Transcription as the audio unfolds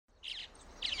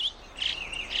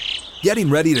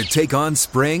Getting ready to take on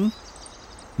spring?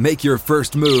 Make your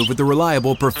first move with the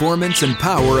reliable performance and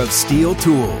power of Steel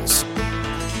tools.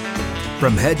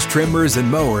 From hedge trimmers and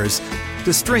mowers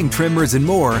to string trimmers and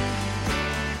more,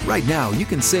 right now you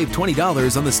can save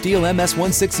 $20 on the Steel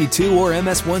MS-162 or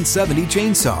MS-170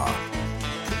 chainsaw.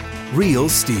 Real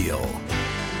Steel.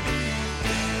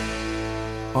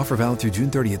 Offer valid through June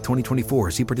 30th,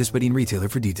 2024. See participating retailer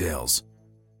for details.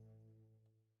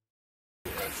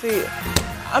 See,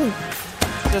 I'm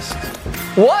just...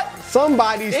 What?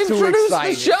 Somebody's too excited. Introduce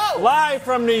the show. Live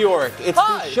from New York. It's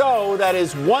the show that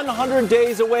is 100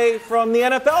 days away from the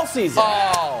NFL season.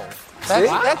 Oh.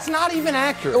 That's not even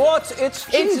accurate. Well,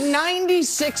 it's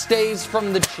 96 days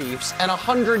from the Chiefs and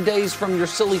 100 days from your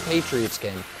silly Patriots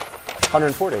game.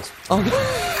 104 days.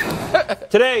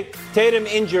 Today, Tatum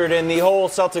injured and the whole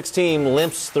Celtics team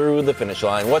limps through the finish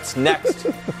line. What's next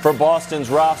for Boston's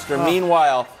roster?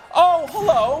 Meanwhile,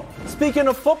 hello. Speaking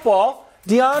of football,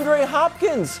 DeAndre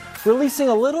Hopkins releasing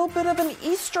a little bit of an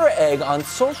Easter egg on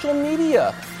social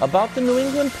media about the New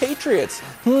England Patriots.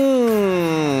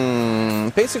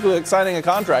 Basically signing a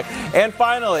contract. And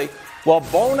finally,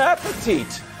 bon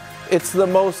appetit. It's the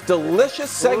most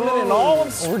delicious segment in all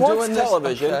of sports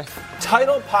television. Okay.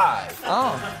 Title pie.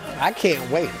 Oh, I can't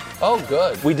wait. Oh,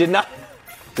 good. We did not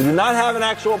have an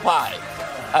actual pie.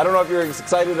 I don't know if you're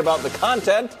excited about the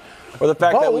content or the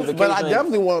fact that we've occasionally but I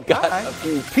definitely want got pie. a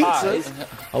few Pizzas. pies.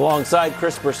 Alongside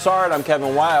Chris Broussard, I'm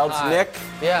Kevin Wilds. Nick?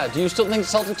 Yeah, do you still think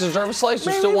Celtics deserve a slice?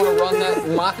 You still want to run that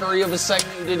mockery of a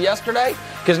segment you did yesterday?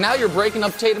 Because now you're breaking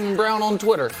up Tatum and Brown on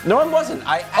Twitter. No, I wasn't.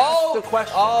 I asked the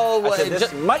question. I said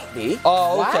this might be.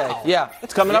 Oh, okay. Wow. Yeah.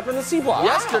 It's coming up in the C block.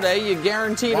 Yesterday, you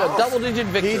guaranteed a double-digit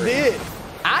victory. He did.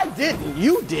 I didn't.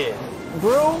 You did.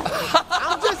 Bro,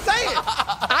 I'm just saying.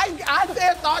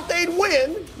 I thought they'd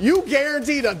win. You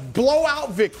guaranteed a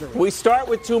blowout victory. We start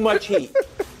with too much heat.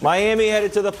 Miami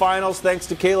headed to the finals thanks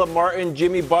to Caleb Martin,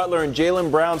 Jimmy Butler, and Jaylen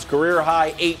Brown's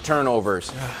career-high 8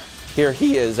 turnovers. Here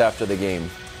he is after the game.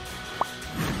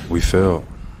 We failed.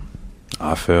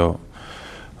 I failed.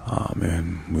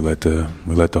 And we let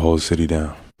the whole city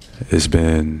down. It's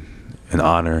been an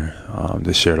honor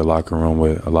to share the locker room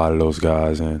with a lot of those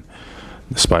guys, and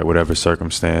despite whatever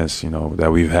circumstance,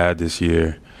 that we've had this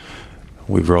year,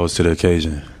 we've rose to the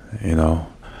occasion.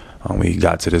 We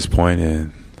got to this point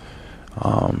and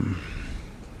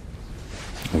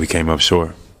we came up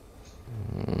short.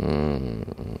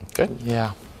 Good.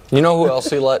 Yeah. You know who else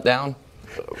he let down?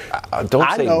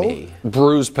 Don't say me.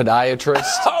 Bruised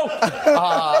podiatrist.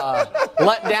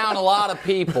 Let down a lot of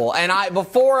people. And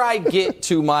before I get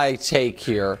to my take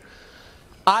here,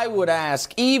 I would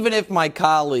ask, even if my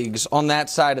colleagues on that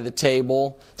side of the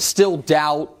table still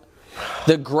doubt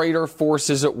the greater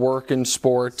forces at work in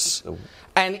sports,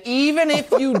 and even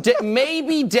if you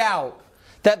maybe doubt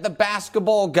that the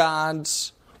basketball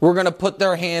gods were going to put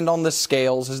their hand on the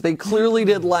scales, as they clearly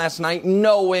did last night,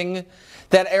 knowing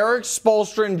that Eric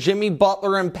Spoelstra and Jimmy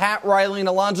Butler and Pat Riley and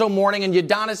Alonzo Mourning and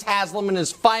Udonis Haslem in his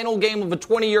final game of a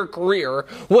 20-year career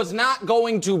was not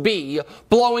going to be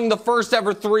blowing the first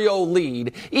ever 3-0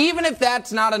 lead. Even if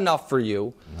that's not enough for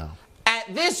you,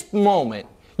 at this moment,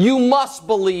 you must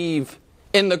believe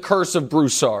in the curse of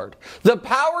Broussard, the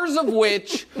powers of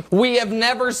which we have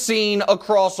never seen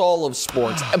across all of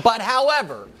sports. But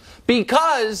however,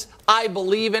 because I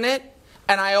believe in it,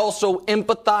 and I also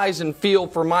empathize and feel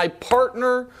for my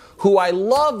partner, who I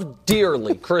love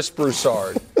dearly, Chris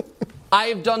Broussard, I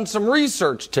have done some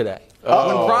research today. When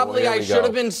probably I should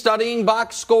have been studying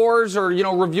box scores or,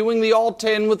 reviewing the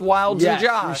All-10 with Wilds and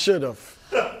Josh. You should have.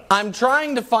 I'm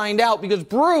trying to find out because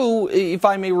Brew, if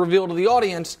I may reveal to the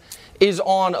audience, is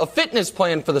on a fitness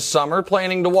plan for the summer,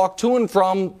 planning to walk to and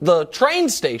from the train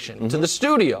station to the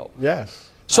studio. Yes.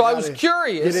 So I was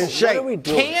curious, get in shape.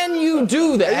 Can you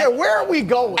do that? Yeah, where are we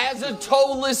going? As a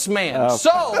toeless man. Okay.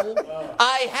 So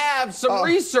I have some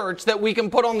research that we can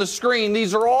put on the screen.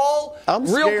 These are all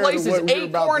real places.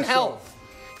 Acorn Health.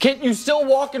 Can you still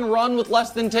walk and run with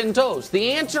less than 10 toes?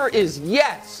 The answer is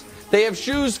yes. They have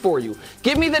shoes for you.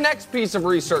 Give me the next piece of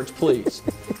research, please.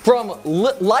 From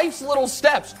Life's Little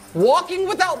Steps, walking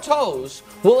without toes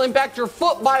will impact your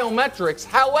foot biometrics.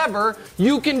 However,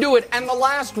 you can do it. And the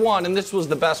last one, and this was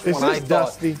the best one I thought.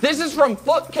 Dusty. This is from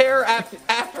Foot Care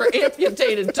after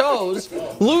amputated toes.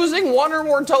 Losing one or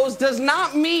more toes does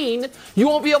not mean you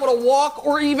won't be able to walk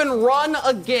or even run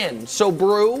again. So,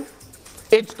 Brew,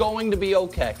 it's going to be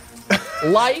okay.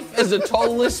 Life as a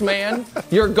toeless man,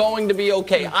 you're going to be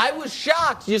okay. I was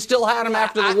shocked you still had him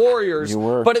after the Warriors. You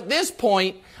were. But at this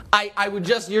point,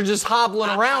 You're just hobbling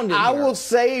around in I here. will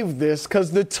save this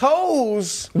because the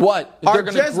toes What? are They're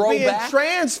going to just grow being back?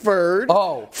 transferred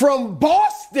Oh. from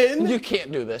Boston You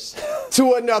can't do this.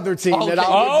 to another team that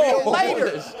I'll reveal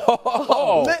later.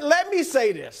 Let me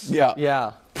say this.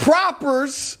 Yeah.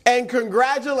 Propers and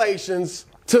congratulations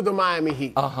to the Miami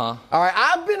Heat. All right,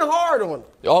 I've been hard on them.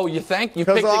 Oh, you think? You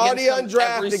Because picked of all the against them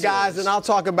every undrafted guys, series. and I'll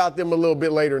talk about them a little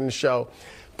bit later in the show.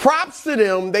 Props to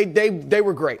them. They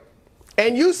were great.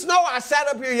 And I sat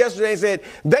up here yesterday and said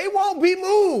they won't be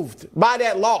moved by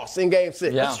that loss in Game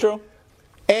 6. Yeah. That's true.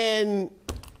 And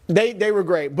they were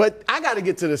great. But I got to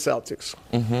get to the Celtics.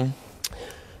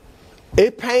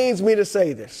 It pains me to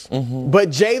say this, but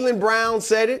Jaylen Brown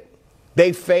said it.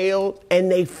 They failed,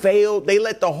 and they failed. They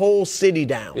let the whole city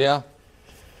down. Yeah.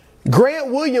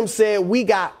 Grant Williams said we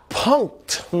got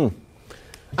punked.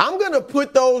 I'm going to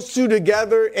put those two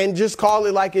together and just call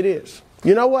it like it is.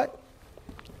 You know what?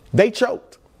 They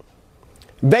choked.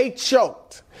 They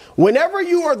choked. Whenever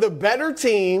you are the better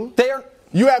team,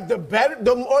 you have the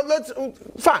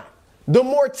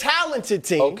more talented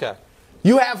team. Okay.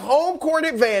 You have home court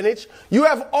advantage. You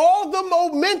have all the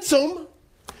momentum.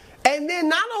 And then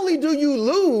not only do you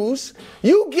lose,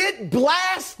 you get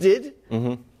blasted.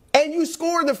 And you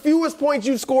score the fewest points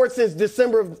you've scored since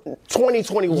December of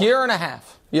 2021. Year and a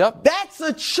half. Yep. That's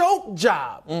a choke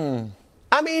job.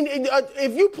 I mean,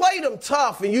 if you played them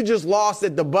tough and you just lost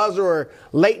at the buzzer or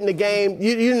late in the game,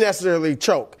 you didn't necessarily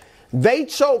choke. They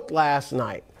choked last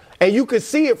night, and you could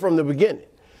see it from the beginning.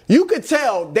 You could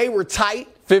tell they were tight.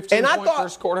 15-point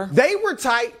first quarter. They were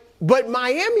tight, but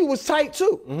Miami was tight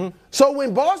too. So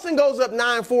when Boston goes up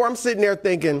 9-4, I'm sitting there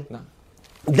thinking,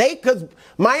 because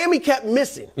Miami kept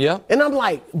missing. Yeah. And I'm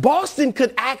like, Boston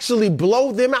could actually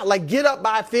blow them out, like get up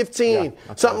by 15,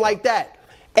 something like that.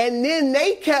 And then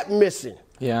they kept missing.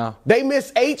 Yeah. They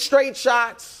missed 8 straight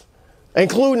shots,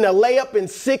 including a layup and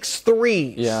 6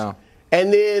 threes. Yeah.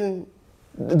 And then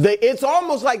it's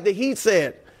almost like the Heat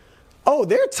said, oh,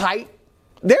 they're tight.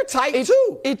 They're tight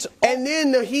too. And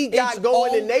then the Heat got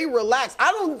going and they relaxed.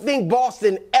 I don't think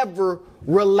Boston ever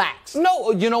relaxed.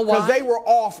 No, you know why? Because they were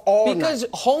off all night. Because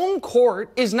home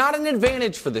court is not an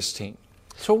advantage for this team.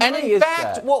 So why and in is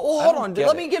fact, that? well, hold on.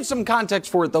 Let me give some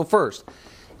context for it though first.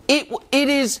 It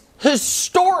is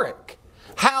historic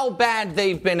how bad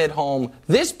they've been at home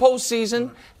this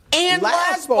postseason and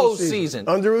last postseason.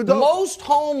 Under Udoka. Most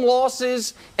home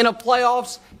losses in a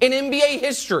playoffs in NBA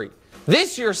history.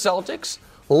 This year's Celtics,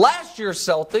 last year's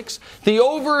Celtics, the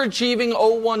overachieving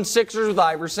 0-1 Sixers with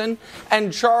Iverson,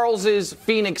 and Charles's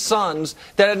Phoenix Suns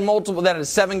that had a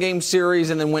 7-game series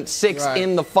and then went 6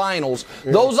 in the finals.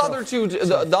 Those other two,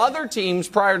 the other teams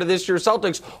prior to this year's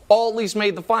Celtics, all at least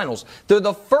made the finals. They're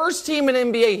the first team in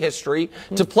NBA history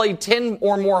to play 10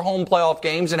 or more home playoff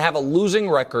games and have a losing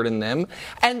record in them.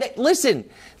 And listen,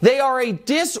 they are a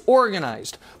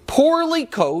disorganized, poorly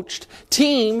coached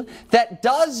team that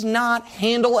does not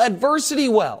handle adversity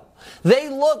well.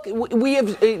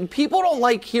 People don't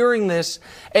like hearing this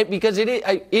because it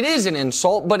is an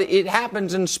insult, but it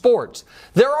happens in sports.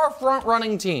 There are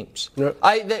front-running teams. Yep.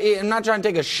 I'm not trying to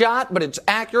take a shot, but it's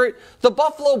accurate. The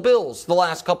Buffalo Bills, the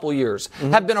last couple of years,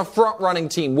 have been a front-running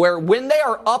team where when they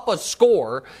are up a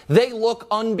score, they look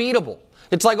unbeatable.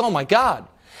 It's like, oh my God.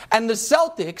 And the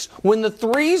Celtics, when the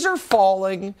threes are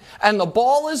falling and the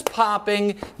ball is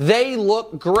popping, they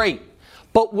look great.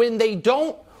 But when they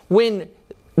don't, when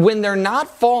they're not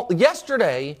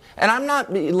yesterday, and I'm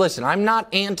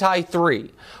not anti-3,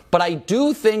 but I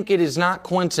do think it is not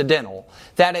coincidental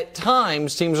that at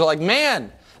times teams are like,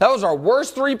 man, that was our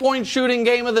worst three-point shooting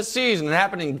game of the season. It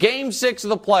happened in Game 6 of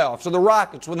the playoffs, or the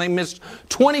Rockets when they missed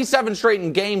 27 straight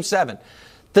in Game 7.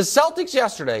 The Celtics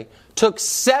yesterday took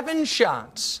 7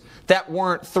 shots that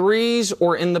weren't threes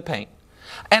or in the paint.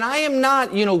 And I am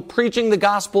not, preaching the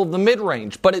gospel of the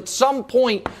mid-range, but at some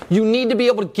point you need to be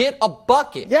able to get a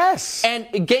bucket. Yes. And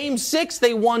in Game 6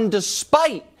 they won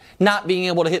despite not being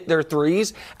able to hit their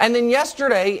threes. And then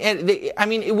yesterday,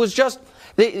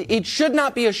 it should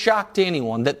not be a shock to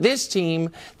anyone that this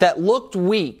team that looked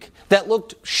weak, that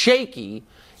looked shaky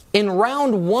in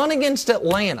round 1 against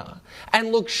Atlanta,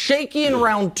 and looked shaky in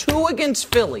round 2 against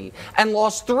Philly, and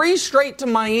lost 3 straight to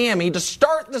Miami to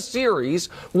start the series,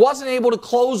 wasn't able to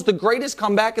close the greatest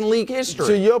comeback in league history.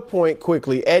 To your point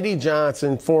quickly, Eddie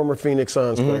Johnson, former Phoenix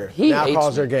Suns player, now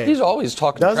calls their game. He's always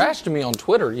talking trash to me on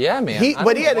Twitter. Yeah, man.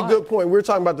 But he had a good point. We were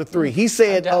talking about the 3. He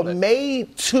said a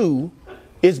made 2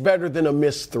 is better than a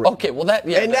missed 3. Okay, well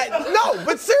no,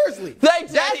 but seriously,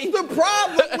 Thanks, that's Eddie. the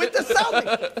problem with the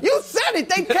Celtics. You said it.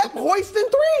 They kept hoisting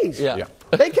threes. Yeah.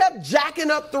 They kept jacking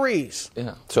up threes.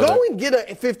 Yeah. So Go and get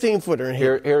a 15-footer in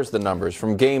here. Here's the numbers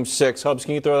from Game 6. Hubs,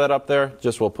 can you throw that up there?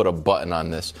 Just we'll put a button on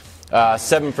this.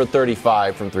 7 for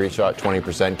 35 from 3, shot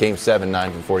 20%. Game 7,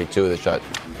 9 for 42, they shot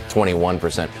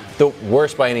 21%. The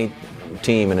worst by any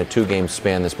team in a 2-game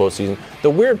span this postseason. The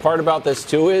weird part about this,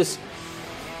 too, is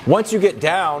once you get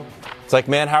down, it's like,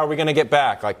 man, how are we going to get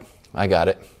back? Like, I got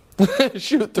it.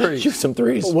 Shoot threes. Shoot some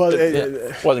threes. Well,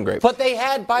 Wasn't great. But they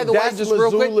had, by the way, That's just real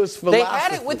quick, Mazzulla's they had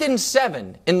philosophy. it within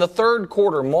 7 in the third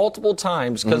quarter multiple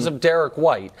times because of Derek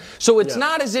White. So it's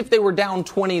not as if they were down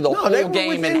 20 the they whole were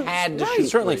game within- and had to right. shoot It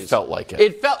certainly threes. felt like it.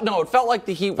 It felt like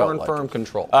the Heat were in like firm it.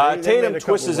 control. They Tatum made a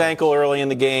twists his couple ankle early in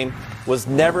the game, was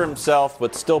never himself,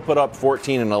 but still put up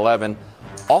 14 and 11.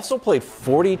 Also played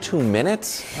 42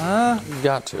 minutes. You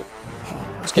got to.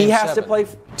 It's He game has to 7. play.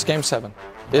 It's game 7.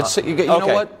 It's you know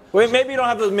Okay. what? Well, maybe you don't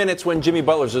have those minutes when Jimmy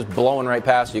Butler's just blowing right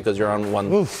past you because you're on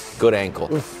one good ankle.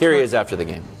 Here he is after the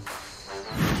game.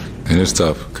 And it's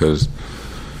tough because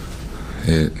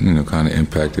it, kind of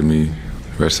impacted me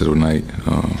the rest of the night.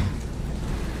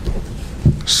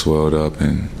 Swelled up,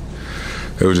 and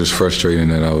it was just frustrating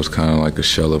that I was kind of like a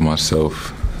shell of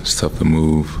myself. It's tough to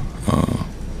move.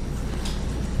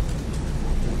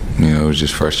 It was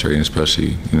just frustrating,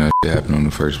 especially, it happened on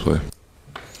the first play.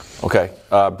 Okay.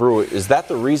 Brew, is that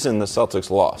the reason the Celtics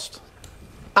lost?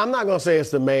 I'm not going to say it's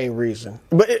the main reason.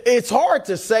 But it's hard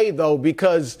to say, though,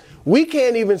 because we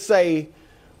can't even say,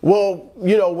 well,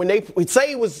 when they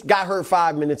say he got hurt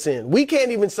 5 minutes in, we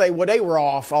can't even say, well, they were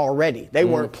off already. They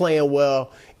weren't playing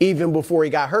well even before he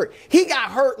got hurt. He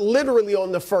got hurt literally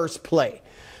on the first play.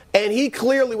 And he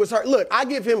clearly was hurt. Look, I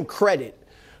give him credit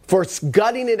for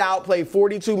gutting it out, played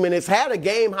 42 minutes, had a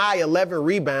game-high 11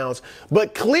 rebounds.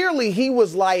 But clearly he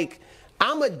was like,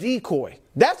 I'm a decoy.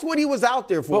 That's what he was out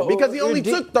there for, because he only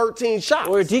took 13 shots.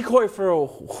 Or a decoy for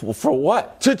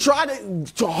what? To try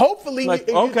to hopefully, Like,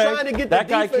 you're trying to get the that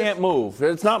guy defense. can't move.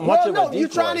 It's not much of a decoy. You're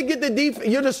trying to get the defense.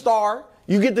 You're the star.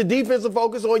 You get the defensive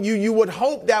focus on you. You would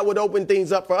hope that would open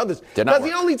things up for others. Because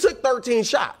he only took 13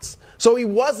 shots. So he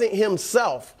wasn't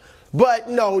himself. But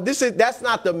no, that's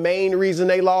not the main reason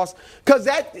they lost. Because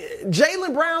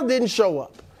Jaylen Brown didn't show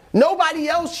up. Nobody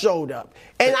else showed up.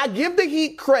 And I give the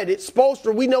Heat credit.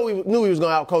 Spoelstra, we knew he was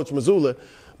going to outcoach Mazzulla.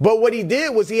 But what he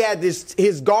did was he had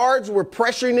his guards were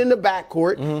pressuring in the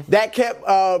backcourt. That kept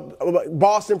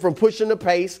Boston from pushing the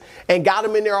pace and got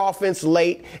him in their offense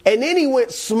late. And then he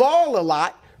went small a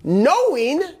lot,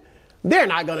 knowing they're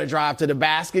not going to drive to the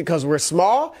basket because we're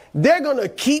small. They're going to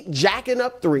keep jacking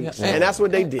up threes. Yeah, and that's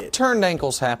what they did. Turned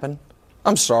ankles happen.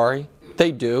 I'm sorry.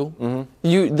 They do.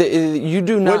 You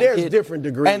do not. Well, there's different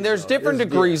degrees. And there's different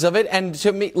degrees of it. And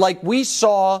to me, like we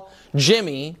saw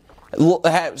Jimmy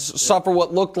suffer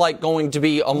what looked like going to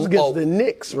be against the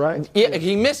Knicks, right? Yeah,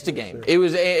 he missed a game. It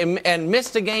was and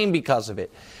missed a game because of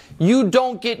it. You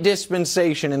don't get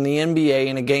dispensation in the NBA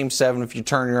in a Game 7 if you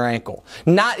turn your ankle.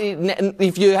 Not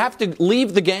if you have to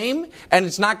leave the game and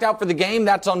it's knocked out for the game,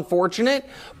 that's unfortunate.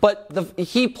 But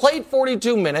he played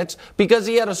 42 minutes because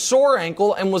he had a sore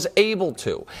ankle and was able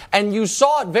to. And you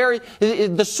saw it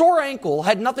the sore ankle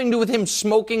had nothing to do with him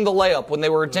smoking the layup when they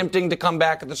were attempting to come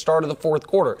back at the start of the fourth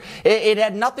quarter. It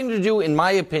had nothing to do, in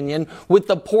my opinion, with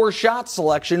the poor shot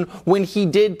selection when he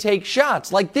did take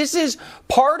shots. Like, this is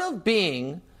part of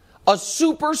being a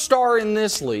superstar in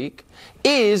this league,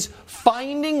 is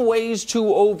finding ways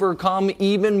to overcome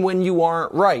even when you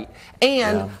aren't right.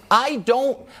 And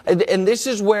and this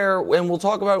is where, and we'll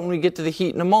talk about it when we get to the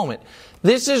Heat in a moment,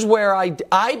 this is where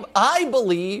I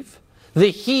believe the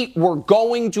Heat were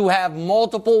going to have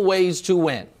multiple ways to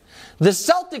win. The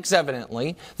Celtics,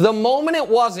 evidently, the moment it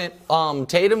wasn't,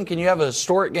 Tatum, can you have a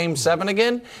historic Game 7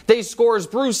 again? They score, as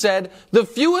Bruce said, the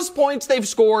fewest points they've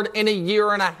scored in a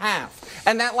year and a half.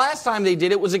 And that last time they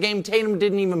did it was a game Tatum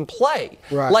didn't even play.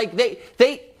 Right. Like,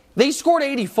 they scored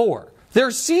 84. Their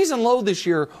season low this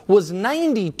year was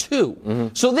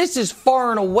 92. So this is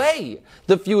far and away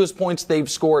the fewest points they've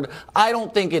scored. I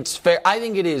don't think it's fair. I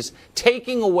think it is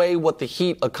taking away what the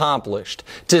Heat accomplished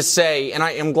to say, and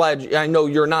I am glad, I know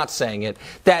you're not saying it,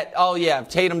 that, oh yeah, if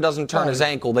Tatum doesn't turn his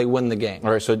ankle, they win the game.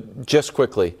 All right, so just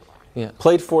quickly,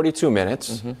 played 42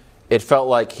 minutes. It felt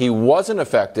like he wasn't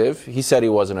effective. He said he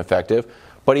wasn't effective,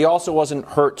 but he also wasn't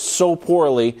hurt so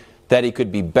poorly that he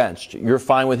could be benched. You're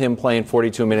fine with him playing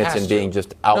 42 minutes and being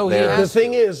just out there? The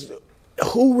thing is,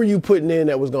 who were you putting in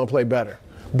that was going to play better?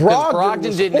 Brogdon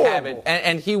didn't have it,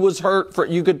 and he was hurt.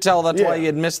 You could tell that's why he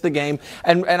had missed the game.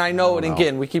 And I know, and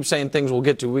again, we keep saying things we'll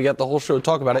get to. We got the whole show to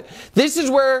talk about it. This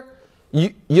is where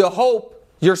you hope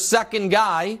your second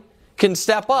guy can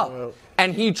step up.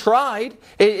 And he tried.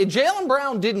 Jaylen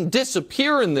Brown didn't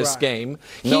disappear in this game.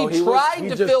 He tried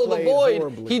to fill the void.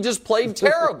 Horribly. He just played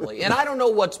terribly. And I don't know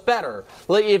what's better.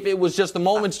 If it was just the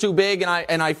moment's too big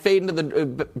and I fade into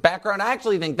the background, I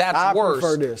actually think that's worse. I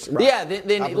prefer this. Right.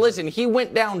 Yeah, listen, he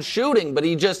went down shooting, but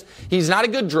he's not a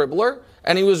good dribbler.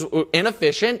 And he was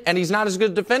inefficient, and he's not as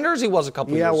good a defender as he was a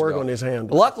couple years ago. Yeah, work on his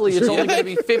handle. Luckily, it's only going to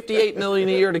be $58 million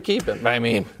a year to keep him. I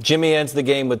mean, Jimmy ends the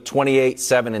game with 28,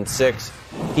 7, and 6.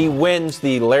 He wins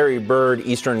the Larry Bird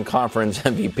Eastern Conference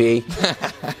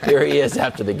MVP. Here he is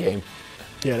after the game.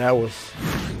 Yeah, that was.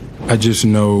 I just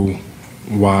know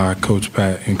why Coach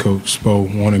Pat and Coach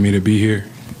Spo wanted me to be here,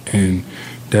 and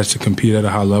that's to compete at a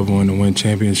high level and to win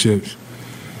championships.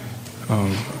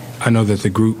 I know that the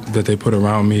group that they put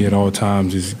around me at all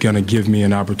times is going to give me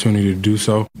an opportunity to do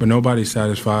so. But nobody's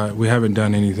satisfied. We haven't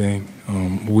done anything.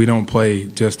 We don't play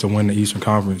just to win the Eastern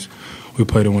Conference. We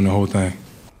play to win the whole thing.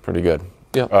 Pretty good.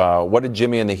 Yeah. What did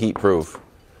Jimmy and the Heat prove?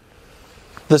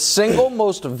 The single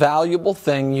most valuable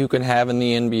thing you can have in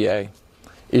the NBA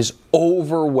is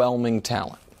overwhelming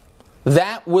talent.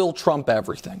 That will trump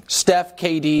everything. Steph,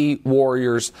 KD,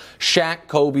 Warriors, Shaq,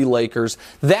 Kobe, Lakers.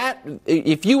 That,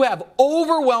 if you have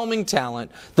overwhelming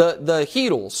talent, the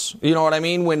Heatles, you know what I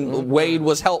mean, when Wade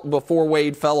was helped before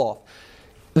Wade fell off,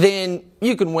 then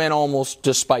you can win almost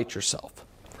despite yourself.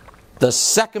 The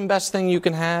second best thing you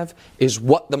can have is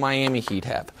what the Miami Heat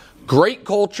have. Great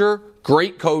culture,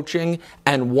 great coaching,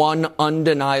 and one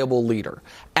undeniable leader.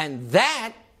 And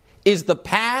that is the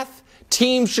path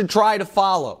teams should try to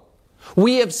follow.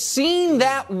 We have seen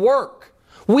that work.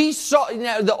 We saw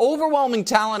the overwhelming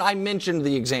talent. I mentioned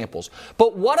the examples.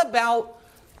 But what about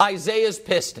Isaiah's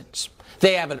Pistons?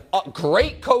 They have a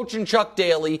great coach in Chuck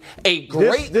Daly, a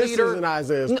great this leader. This isn't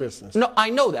Isaiah's Pistons. No,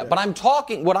 I know that, but I'm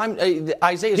talking.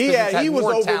 Isaiah's Pistons had he was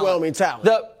more overwhelming talent.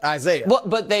 Isaiah.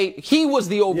 But he was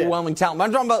the overwhelming talent.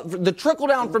 I'm talking about the trickle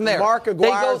down from there. Mark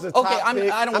Aguirre's a top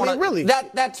pick. I don't want to. Really,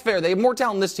 that's fair. They have more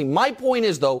talent in this team. My point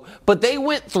is though, but they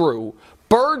went through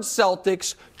Bird's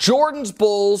Celtics, Jordan's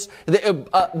Bulls,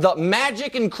 the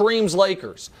Magic and Kareem's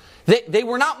Lakers. They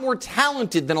were not more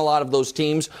talented than a lot of those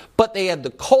teams, but they had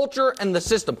the culture and the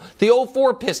system. The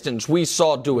 04 Pistons, we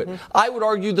saw do it. I would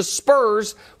argue the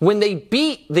Spurs, when they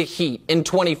beat the Heat in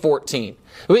 2014.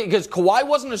 Because Kawhi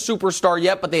wasn't a superstar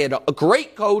yet, but they had a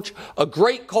great coach, a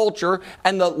great culture,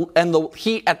 and the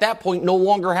Heat at that point no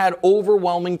longer had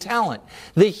overwhelming talent.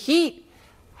 The Heat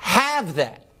have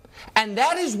that. And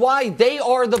that is why they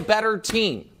are the better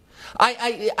team.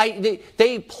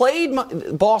 They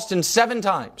played Boston 7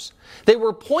 times. They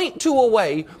were 0.2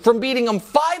 away from beating them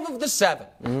 5 of the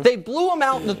 7. They blew them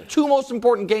out in the 2 most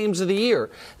important games of the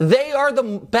year. They are the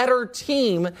better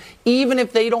team, even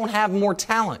if they don't have more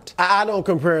talent. I don't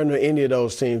compare them to any of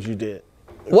those teams you did.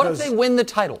 What if they win the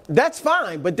title? That's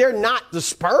fine, but they're not the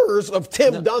Spurs of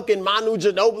Tim Duncan, Manu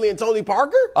Ginobili, and Tony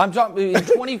Parker. I'm talking in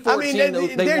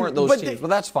 2014. They weren't those teams, but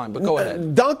that's fine. But go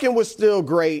ahead. Duncan was still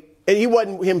great. And he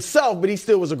wasn't himself, but he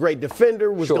still was a great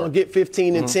defender, was going to get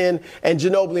 15 and 10, and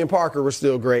Ginobili and Parker were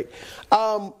still great.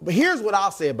 But here's what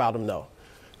I'll say about him, though.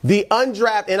 The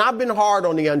undrafted, and I've been hard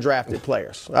on the undrafted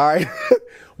players, all right?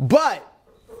 But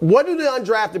what do the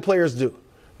undrafted players do?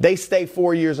 They stay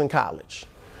 4 years in college.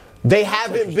 They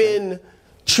haven't been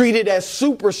treated as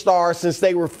superstars since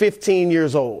they were 15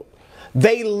 years old.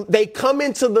 They come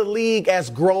into the league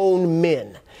as grown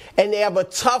men. And they have a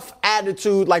tough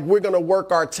attitude, like we're going to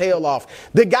work our tail off.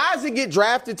 The guys that get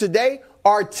drafted today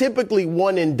are typically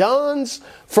one and dones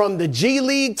from the G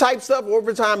League type stuff,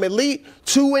 overtime elite,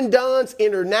 2 and dones,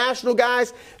 international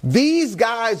guys. These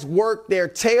guys work their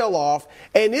tail off,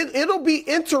 and it'll be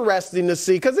interesting to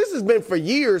see, because this has been for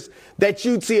years that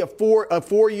you'd see a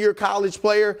four-year college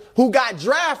player who got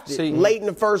drafted late in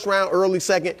the first round, early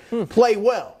second, play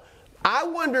well. I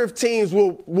wonder if teams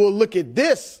will look at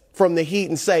this from the Heat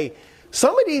and say,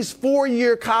 some of these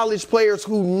 4-year college players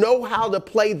who know how to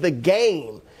play the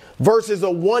game versus a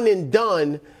one and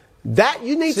done, that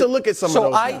you need to look at some of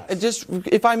those guys.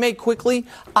 If I may quickly,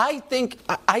 I think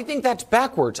that's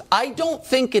backwards. I don't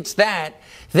think it's that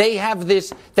they have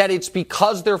this, that it's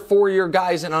because they're 4-year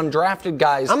guys and undrafted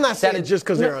guys. I'm not saying it's just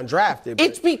because they're undrafted.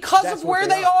 It's because of where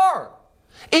they are.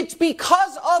 It's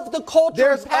because of the culture.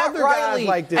 There's of Pat other Riley guys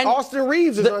like this. Austin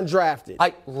Reeves is undrafted.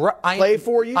 Played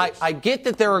 4 years. I get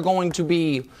that there are going to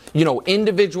be,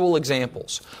 individual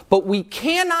examples, but we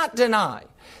cannot deny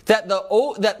that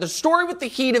the story with the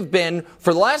Heat have been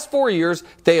for the last 4 years.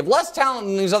 They have less talent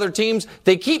than these other teams.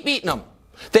 They keep beating them.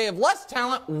 They have less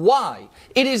talent. Why?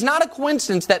 It is not a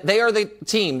coincidence that they are the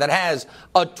team that has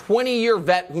a 20-year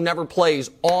vet who never plays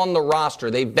on the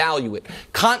roster. They value it.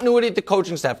 Continuity at the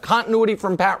coaching staff, continuity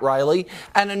from Pat Riley,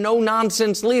 and a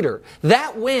no-nonsense leader.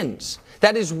 That wins.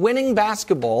 That is winning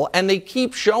basketball, and they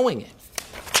keep showing it.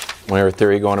 Want to hear a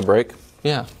theory going to break?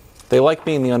 Yeah. They like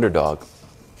being the underdog.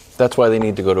 That's why they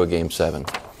need to go to a Game 7.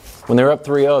 When they're up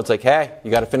 3-0, it's like, hey,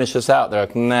 you got to finish this out. They're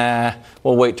like, nah,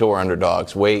 we'll wait till we're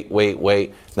underdogs. Wait.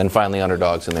 Then finally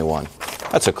underdogs, and they won.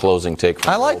 That's a closing take.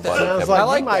 I like that. Sounds like I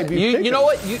like might that. be You know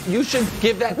what? You should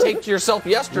give that take to yourself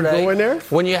yesterday. You go in there?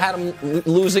 When you had them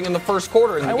losing in the first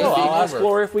quarter. And I will. I'll ask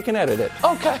Lori if we can edit it.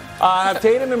 Okay.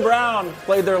 Tatum and Brown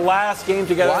played their last game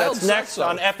together. Wild That's next so.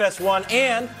 on FS1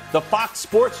 and the Fox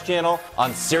Sports Channel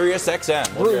on Sirius XM.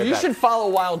 We'll be Brew, right you back. should follow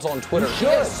Wilds on Twitter. He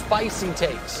has spicy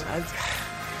takes.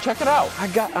 Check it out.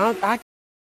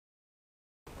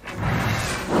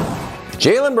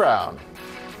 Jaylen Brown,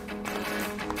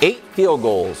 8 field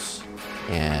goals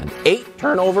and 8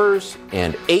 turnovers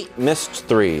and 8 missed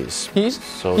threes. He's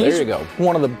there you go.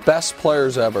 One of the best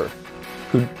players ever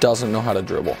who doesn't know how to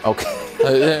dribble.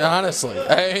 Okay. Honestly.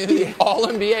 All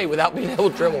NBA without being able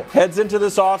to dribble. Heads into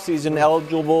this offseason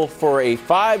eligible for a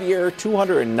 5-year,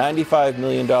 $295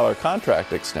 million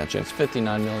contract extension. It's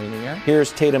 $59 million a year.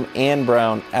 Here's Tatum and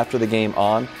Brown after the game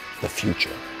on the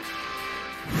future.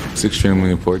 It's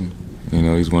extremely important. You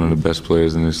know, he's one of the best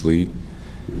players in this league.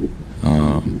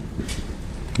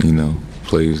 You know,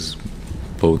 plays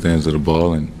both ends of the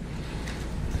ball and,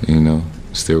 you know,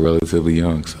 still relatively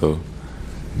young. So,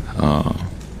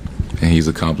 and he's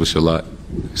accomplished a lot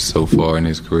so far in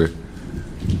his career.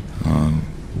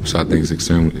 So I think it's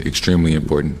extremely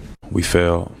important. We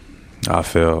failed. I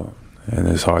failed. And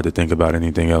it's hard to think about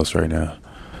anything else right now,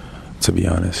 to be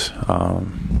honest.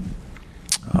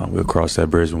 We'll cross that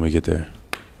bridge when we get there.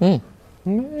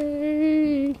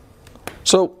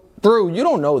 So, Brew, you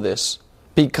don't know this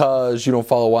because you don't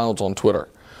follow Wilds on Twitter.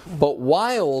 But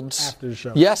Wilds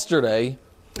yesterday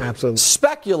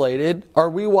speculated, are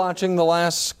we watching the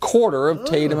last quarter of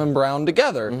Tatum and Brown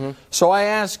together? So I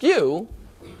ask you,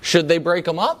 should they break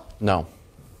them up? No.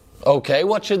 Okay,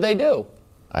 what should they do?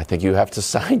 I think you have to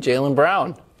sign Jaylen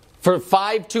Brown. For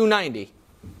 $5,290.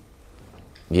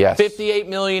 Yes. $58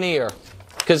 million a year.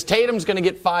 Because Tatum's going to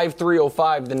get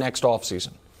 $5,305 the next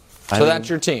offseason. So that's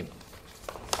your team.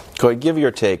 Go ahead, give your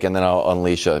take, and then I'll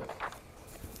unleash a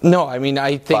No, I mean,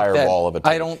 I think fireball of a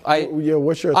take.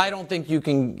 I don't think you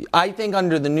can. I think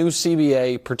under the new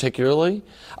CBA, particularly,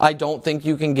 I don't think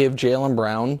you can give Jaylen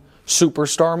Brown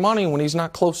superstar money when he's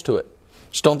not close to it.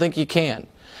 Just don't think you can.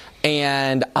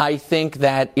 And I think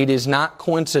that it is not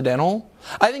coincidental.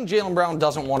 I think Jaylen Brown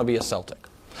doesn't want to be a Celtic.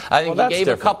 I think he gave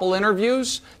a couple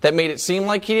interviews that made it seem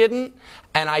like he didn't,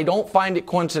 and I don't find it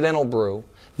coincidental, Brew,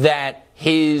 that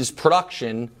his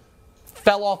production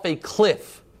fell off a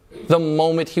cliff the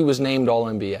moment he was named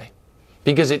All-NBA,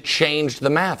 because it changed the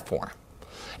math for him.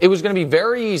 It was going to be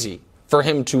very easy for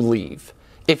him to leave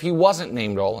if he wasn't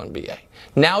named All-NBA.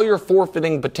 Now you're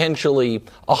forfeiting potentially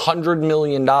 $100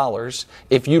 million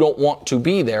if you don't want to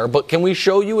be there. But can we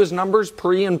show you his numbers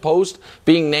pre and post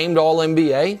being named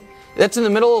All-NBA? That's in the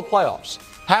middle of the playoffs.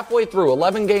 Halfway through,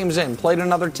 11 games in, played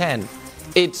another 10.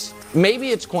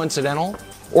 Maybe it's coincidental,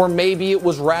 or maybe it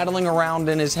was rattling around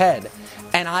in his head.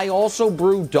 And I also,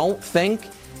 Brew, don't think,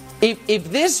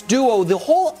 if this duo, the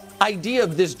whole idea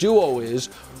of this duo is,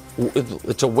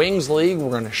 it's a wings league, we're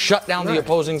going to shut down the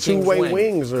opposing team's two-way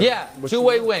wings.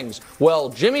 Two-way wings. Well,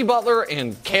 Jimmy Butler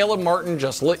and Caleb Martin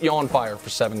just lit you on fire for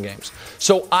 7 games.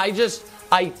 So I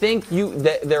think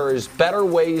that there is better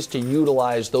ways to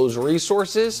utilize those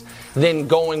resources than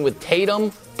going with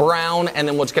Tatum, Brown, and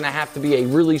then what's going to have to be a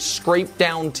really scraped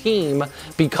down team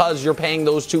because you're paying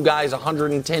those two guys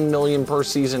 $110 million per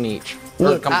season each.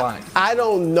 Look, combined. I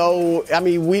don't know. I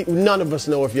mean, none of us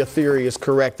know if your theory is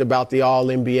correct about the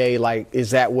All-NBA. Like,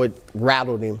 is that what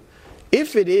rattled him?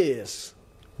 If it is,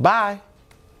 bye.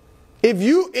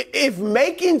 If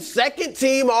making second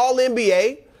team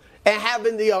All-NBA and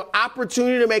having the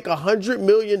opportunity to make $100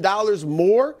 million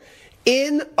more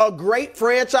in a great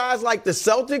franchise like the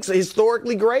Celtics,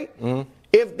 historically great,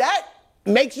 if that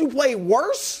makes you play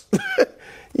worse,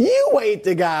 you ain't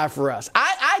the guy for us.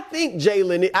 I think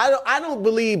Jaylen, I don't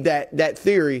believe that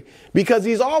theory because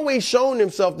he's always shown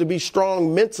himself to be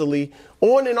strong mentally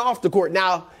on and off the court.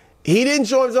 Now, he didn't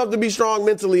show himself to be strong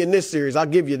mentally in this series, I'll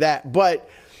give you that. But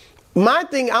my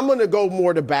thing, I'm going to go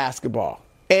more to basketball.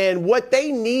 And what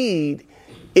they need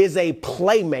is a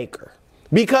playmaker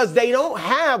because they don't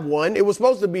have one. It was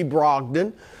supposed to be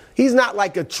Brogdon. He's not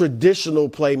like a traditional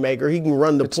playmaker. He can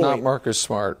run the point. It's not Marcus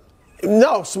Smart.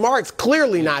 No, Smart's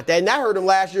clearly not that. And that hurt him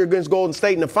last year against Golden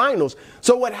State in the finals.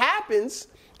 So what happens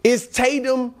is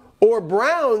Tatum or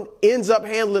Brown ends up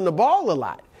handling the ball a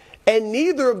lot. And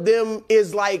neither of them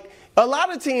is like, a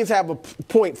lot of teams have a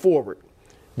point forward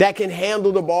that can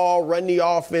handle the ball, run the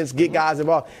offense, get guys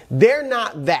involved. They're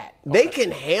not that. They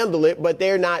can handle it, but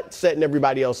they're not setting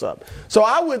everybody else up. So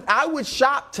I would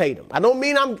shop Tatum. I don't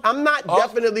mean I'm not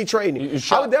definitely trading.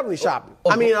 I would definitely shop him.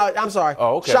 I mean, I'm sorry.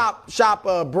 Oh, okay. Shop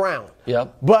Brown.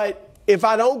 Yep. But if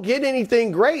I don't get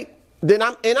anything great, then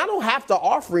I don't have to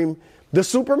offer him the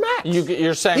super max.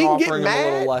 You're saying offering him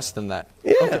a little less than that.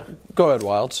 Yeah. Okay. Go ahead,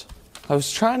 Wilds. I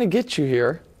was trying to get you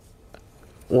here.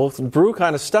 Well, Brew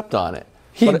kind of stepped on it.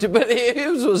 But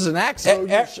it was an accident.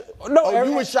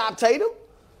 You would shop Tatum?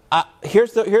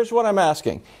 Here's what I'm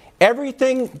asking.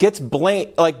 Everything gets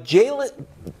blamed. Like Jason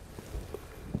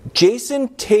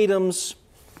Tatum's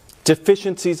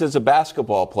deficiencies as a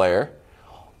basketball player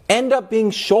end up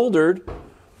being shouldered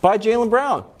by Jaylen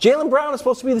Brown. Jaylen Brown is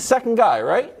supposed to be the second guy,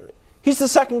 right? He's the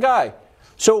second guy.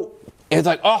 So it's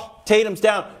like, oh, Tatum's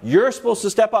down. You're supposed to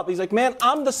step up. He's like, man,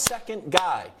 I'm the second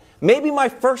guy. Maybe my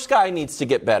first guy needs to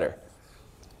get better.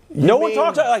 No one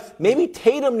talks about like maybe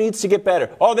Tatum needs to get better.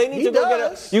 Oh, they need to go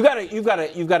get it.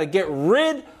 You got to get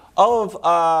rid of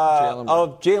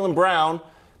Jaylen Brown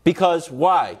because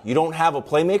why? You don't have a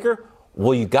playmaker?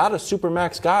 Well, you got a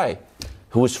supermax guy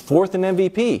who was fourth in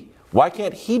MVP. Why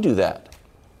can't he do that?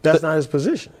 That's not his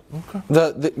position. Okay.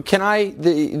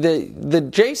 The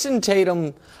Jason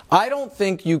Tatum, I don't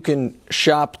think you can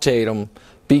shop Tatum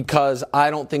because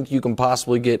I don't think you can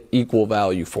possibly get equal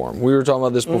value for him. We were talking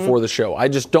about this before the show. I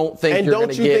just don't think you're going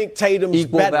to get Tatum's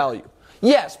equal better? Value.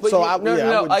 Yes, but so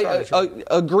I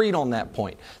agreed on that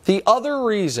point. The other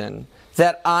reason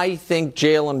that I think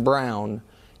Jaylen Brown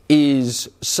is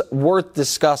worth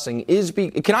discussing is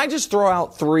can I just throw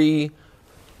out 3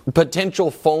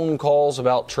 potential phone calls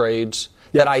about trades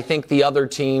that I think the other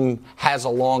team has a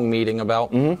long meeting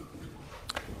about? Mm-hmm.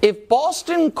 If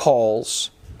Boston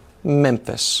calls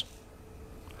Memphis,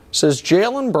 says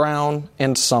Jaylen Brown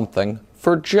and something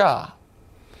for Ja,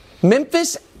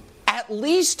 Memphis at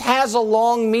least has a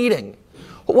long meeting.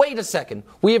 Wait a second.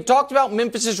 We have talked about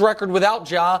Memphis' record without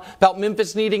Ja, about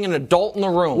Memphis needing an adult in the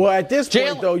room. Well, at this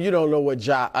point, though, you don't know what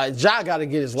Ja got to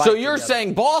get his life So you're together.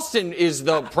 saying Boston is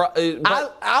the...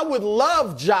 I would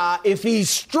love Ja if he's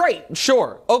straight.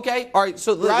 Sure. Okay. All right.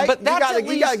 So, right? But that's gotta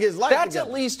get his life together.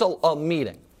 at least a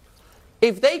meeting.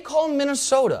 If they call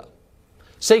Minnesota,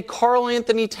 say Karl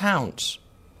Anthony Towns,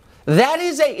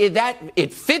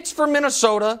 it fits for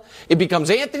Minnesota. It becomes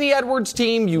Anthony Edwards'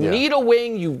 team. You need a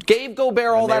wing. You gave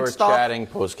Gobert all that stuff. They were chatting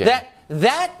post-game.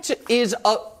 That is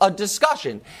a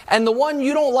discussion. And the one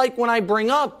you don't like when I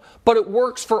bring up, but it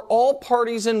works for all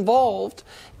parties involved,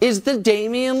 is the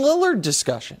Damian Lillard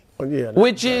discussion.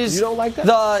 Which is you don't like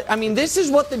that? This is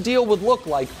what the deal would look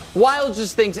like. Wild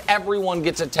just thinks everyone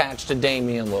gets attached to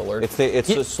Damian Lillard. It's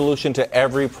the solution to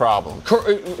every problem.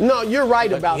 No, you're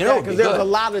right about that because there's a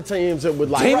lot of teams that would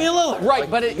like Damian Lillard. Right,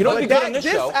 but it,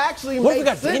 this actually what makes if we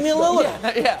got sense. Damian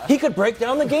Lillard? Yeah. He could break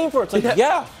down the game for us.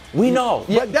 Like, we know.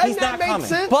 But doesn't he's that not make coming.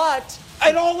 sense? But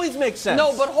it always makes sense.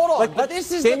 No, but hold on. Like, but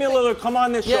this is Damian Lillard, come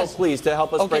on this show, please, to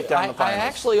help us break down the finals. I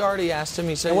actually already asked him.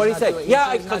 He said, and what did he say?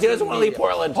 Yeah, because he doesn't want to leave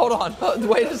Portland. Hold on.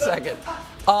 Wait a second.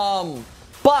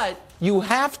 But you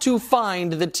have to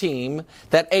find the team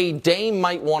that A, Dame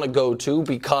might want to go to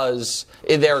because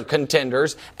they're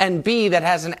contenders, and B, that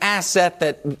has an asset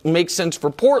that makes sense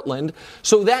for Portland,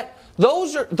 so that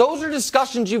those are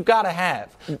discussions you've got to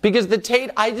have. Because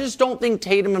I just don't think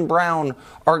Tatum and Brown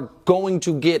are going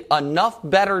to get enough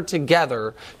better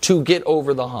together to get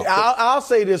over the hump. I'll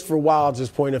say this for Wilds'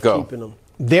 point of keeping them.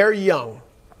 They're young.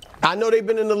 I know they've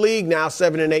been in the league now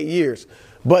 7 and 8 years.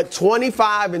 But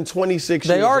 25 and 26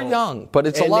 They years are old. young, but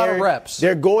it's a lot of reps.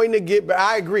 They're going to get –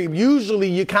 I agree. Usually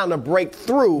you kind of break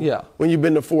through when you've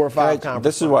been to 4 or 5 conferences.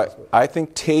 This is why I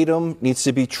think Tatum needs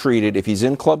to be treated, if he's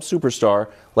in club superstar,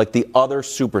 like the other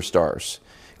superstars.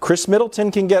 Chris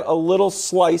Middleton can get a little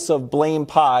slice of blame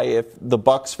pie if the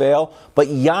Bucks fail, but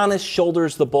Giannis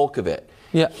shoulders the bulk of it.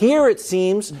 Yeah. Here it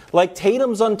seems like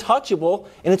Tatum's untouchable,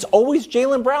 and it's always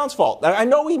Jaylen Brown's fault. I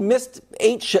know he missed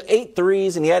 8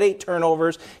 threes and he had 8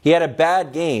 turnovers. He had a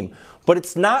bad game. But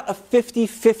it's not a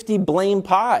 50-50 blame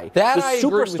pie. The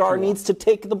superstar needs to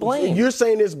take the blame. You're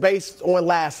saying this based on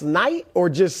last night or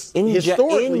just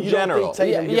historically? In general.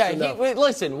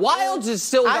 Listen, Wilds has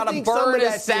still got to burn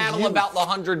his saddle about the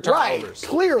 100 turnovers. Right,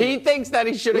 clearly. He thinks that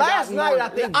he should have gotten more.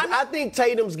 Last night, I think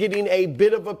Tatum's getting a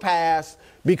bit of a pass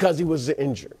because he was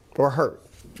injured or hurt.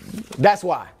 That's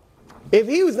why. If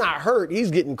he was not hurt,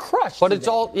 he's getting crushed. But it's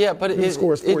all, but he's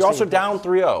also down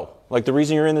 3-0. Like, the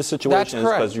reason you're in this situation is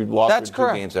because you lost your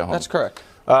 2 games at home. That's correct.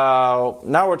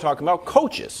 Now we're talking about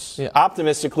coaches. Yeah.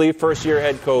 Optimistically, first-year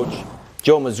head coach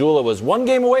Joe Mazzulla was 1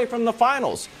 game away from the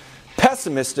finals.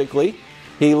 Pessimistically,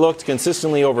 he looked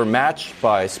consistently overmatched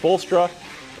by Spoelstra.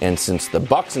 And since the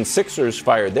Bucks and Sixers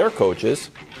fired their coaches,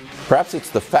 perhaps it's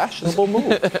the fashionable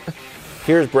move.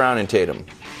 Here's Brown and Tatum.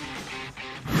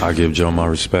 I give Joe my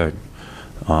respect.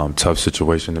 Tough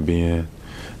situation to be in,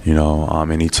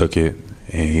 and he took it.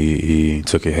 And he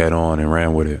took it head on and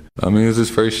ran with it. I mean, it was his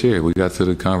first year. We got to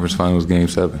the conference finals game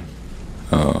 7.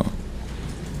 I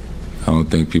don't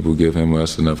think people give him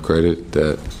us enough credit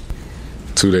that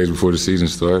 2 days before the season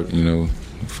start,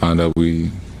 find out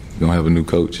we don't have a new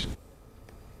coach.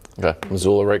 Okay.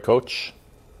 Mazzulla, right coach?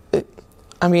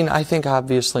 I think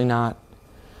obviously not.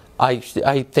 I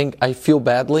think I feel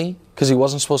badly because he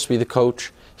wasn't supposed to be the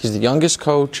coach. He's the youngest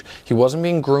coach. He wasn't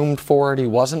being groomed for it. He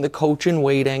wasn't the coach in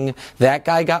waiting. That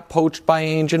guy got poached by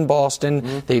Ainge in Boston.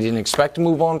 Mm-hmm. They didn't expect to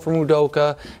move on from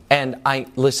Udoka. And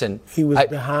he was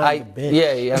behind the bench.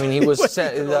 Yeah, he was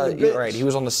right. He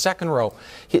was on the second row.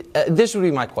 This would be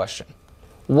my question.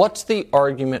 What's the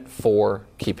argument for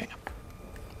keeping him?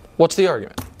 What's the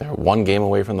argument? They're 1 game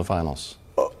away from the finals.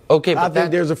 Okay, but I think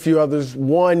there's a few others.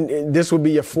 One, this would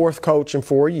be your 4th coach in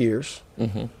 4 years.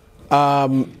 Mm-hmm.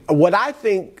 What I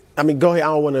think, go ahead. I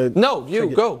don't want to. No,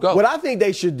 go. What I think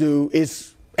they should do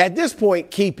is, at this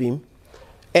point, keep him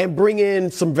and bring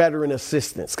in some veteran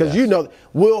assistants. Because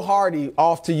Will Hardy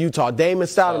off to Utah, Damon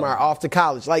Stoudemire off to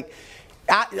college. Like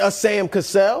Sam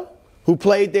Cassell, who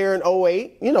played there in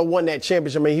 2008, won that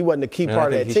championship. He wasn't a key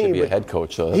part of that he team. Should be a head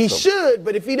coach. So he should,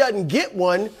 but if he doesn't get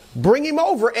one, bring him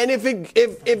over. And if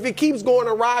it keeps going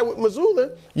awry with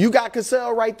Mazzulla, you got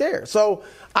Cassell right there. So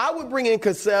I would bring in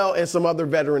Cassell and some other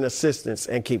veteran assistants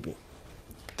and keep him.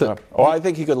 I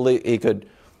think he could.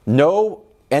 No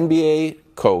NBA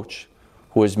coach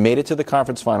who has made it to the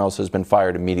conference finals has been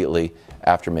fired immediately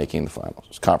after making the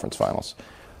conference finals.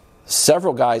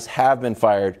 Several guys have been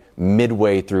fired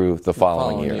midway through the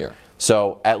following year.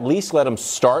 So at least let them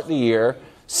start the year,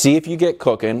 see if you get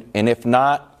cooking, and if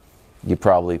not, you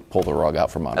probably pull the rug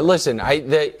out from under. Listen,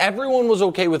 everyone was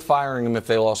okay with firing him if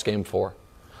they lost Game 4.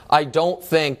 I don't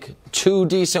think 2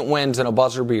 decent wins and a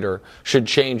buzzer beater should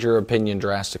change your opinion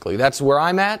drastically. That's where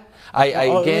I'm at.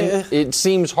 It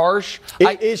seems harsh.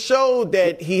 It showed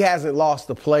that he hasn't lost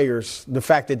the players, the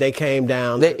fact that they came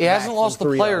down. He hasn't lost the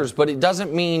players, but it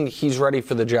doesn't mean he's ready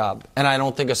for the job. And I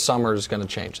don't think a summer is going to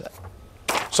change that.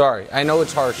 Sorry, I know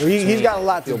it's harsh. He's got a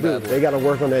lot to do. They got to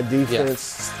work on that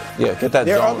defense. Yeah, get that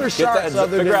there zone. Are other shots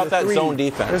other figure than out that zone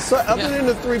defense. Other than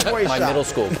the 3-point shot. My middle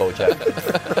school coach had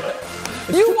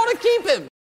You want to keep him.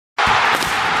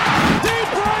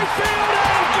 Deep right field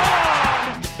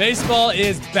and gone! Baseball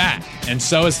is back, and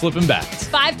so is Flippin' Bats.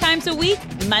 5 times a week,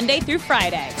 Monday through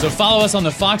Friday. So follow us on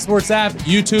the Fox Sports app,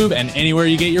 YouTube, and anywhere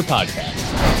you get your podcasts.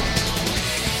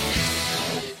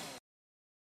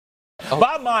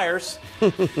 Bob Meyers,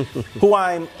 who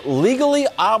I'm legally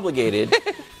obligated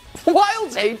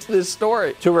Wilds hates this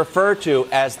story to refer to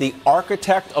as the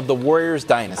architect of the Warriors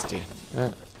dynasty.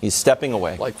 Yeah. He's stepping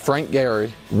away. Like Frank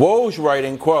Gehry. Woj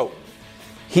writing, quote,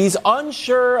 he's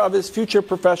unsure of his future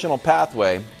professional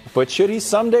pathway, but should he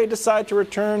someday decide to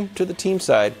return to the team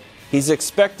side, he's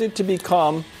expected to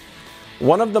become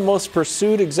one of the most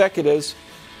pursued executives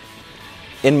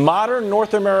in modern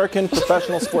North American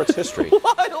professional sports history.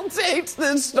 Wilds hates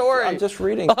this story. I'm just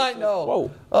reading. I know.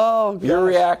 Whoa. Oh, gosh. Your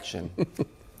reaction.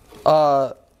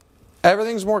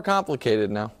 Everything's more complicated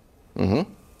now.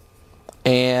 Mm-hmm.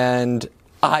 And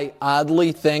I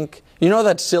oddly think,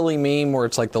 that silly meme where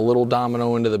it's like the little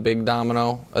domino into the big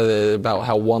domino about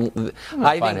how one.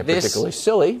 I find it particularly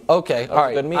silly. Okay, all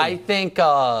right. Good meme. I think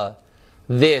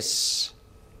this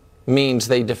means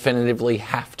they definitively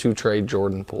have to trade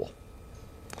Jordan Poole.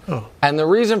 Oh. And the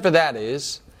reason for that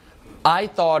is, I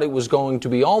thought it was going to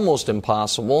be almost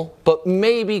impossible, but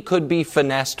maybe could be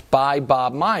finessed by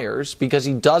Bob Meyers because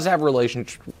he does have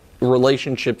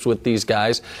relationships with these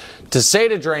guys, to say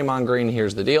to Draymond Green,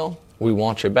 here's the deal. We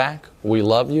want you back. We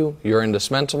love you. You're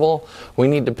indispensable. We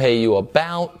need to pay you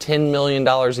about $10 million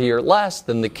a year less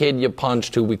than the kid you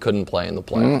punched who we couldn't play in the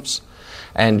playoffs.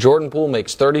 And Jordan Poole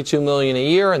makes $32 million a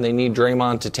year, and they need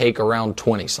Draymond to take around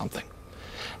 20-something.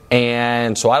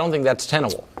 And so I don't think that's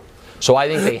tenable. So I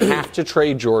think they have to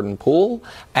trade Jordan Poole,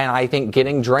 and I think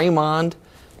getting Draymond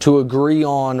to agree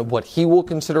on what he will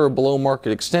consider a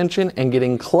below-market extension and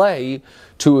getting Clay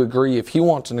to agree, if he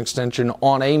wants an extension,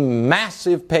 on a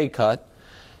massive pay cut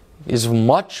is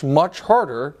much, much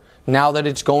harder now that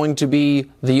it's going to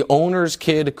be the owner's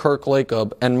kid, Kirk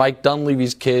Lacob, and Mike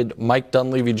Dunleavy's kid, Mike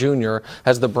Dunleavy Jr.,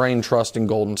 has the brain trust in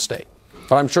Golden State.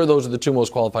 But I'm sure those are the two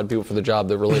most qualified people for the job.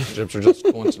 The relationships are just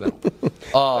coincidental.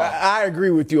 I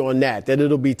agree with you on that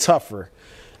it'll be tougher.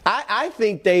 I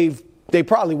think they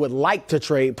probably would like to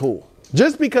trade Poole.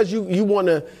 Just because you want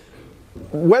to,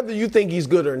 whether you think he's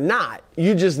good or not,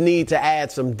 you just need to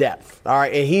add some depth. All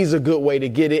right, and he's a good way to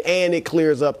get it, and it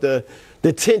clears up the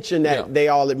tension that they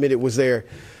all admitted was there.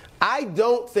 I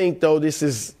don't think, though, this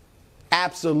is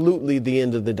absolutely the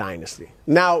end of the dynasty.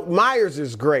 Now, Myers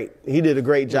is great. He did a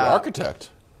great job. Architect.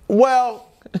 Well,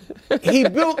 he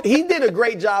did a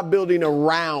great job building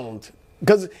around,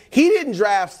 because he didn't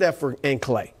draft Steph and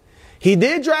Clay. He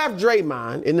did draft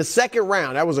Draymond in the second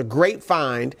round. That was a great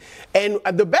find. And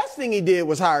the best thing he did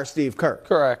was hire Steve Kerr.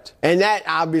 Correct. And that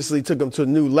obviously took him to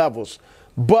new levels.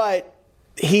 But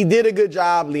he did a good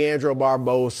job, Leandro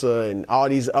Barbosa and all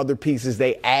these other pieces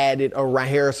they added around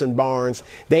Harrison Barnes.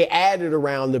 They added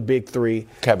around the big three.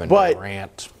 Kevin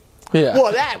Durant. Yeah.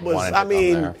 Well, that was, Wanted I to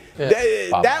mean, come there.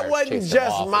 that Myers wasn't chased him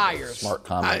just off with a Myers. Smart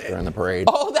comment during the parade.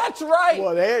 Oh, that's right.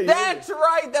 Well, there you that's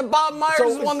right. That Bob Myers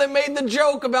is the one that made the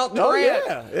joke about Durant.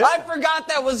 yeah. I forgot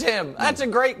that was him. That's a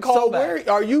great callback. So where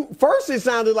are you? First, it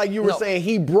sounded like you were saying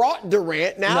he brought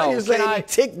Durant. Now you're saying he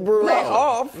ticked Durant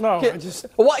off. No,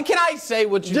 What can I say?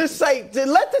 What you just say?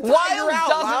 Let the tiger Wiles out.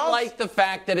 doesn't Miles. like the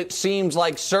fact that it seems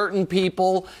like certain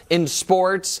people in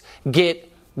sports get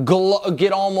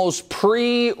almost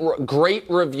great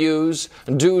reviews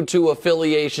due to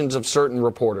affiliations of certain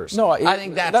reporters. No, I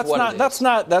think that's what not. it is.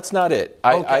 That's not it.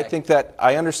 I think that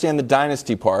I understand the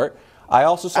dynasty part. I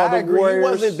also saw the agree. Warriors.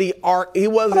 He wasn't the art. He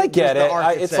wasn't. I get just it. The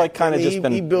architect. It's like kind of just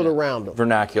been he built around him.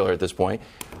 Vernacular at this point.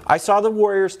 I saw the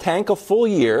Warriors tank a full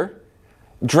year,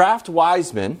 draft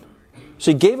Wiseman.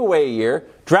 So he gave away a year,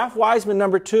 draft Wiseman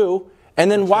number 2, and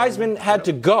then Wiseman had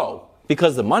to go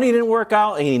because the money didn't work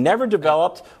out and he never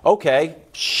developed. Okay,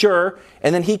 sure.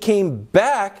 And then he came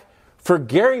back for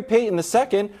Gary Payton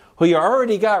II, who you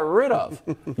already got rid of.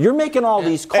 You're making all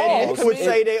these calls. And you would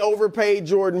say they overpaid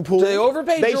Jordan Poole. They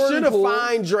overpaid They Jordan should have Poole.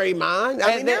 fined Draymond.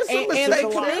 I mean, there's some and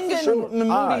mistakes. Kuminga and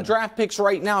Moody draft picks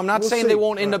right now. I'm not saying see. they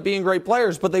won't end up being great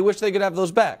players, but they wish they could have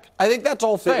those back. I think that's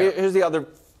all So fair. here's the other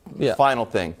final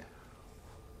thing.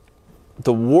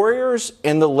 The Warriors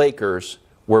and the Lakers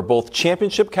were both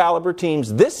championship caliber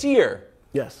teams this year.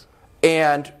 Yes.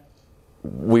 And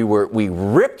we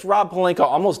ripped Rob Pelinka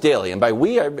almost daily, and by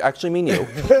we I actually mean you.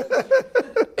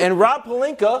 And Rob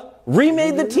Pelinka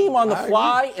remade the team on the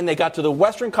fly, and they got to the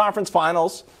Western Conference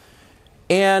Finals.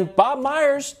 And Bob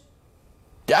Myers,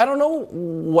 I don't know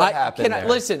what happened there.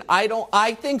 Listen,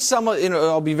 I think some of,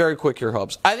 I'll be very quick here,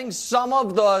 Hubs. I think some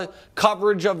of the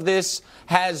coverage of this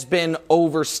has been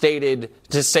overstated,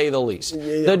 to say the least.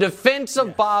 The defense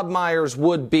of Bob Myers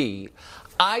would be,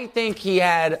 I think he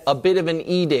had a bit of an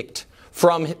edict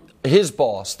from his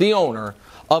boss, the owner,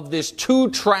 of this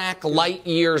 2-track light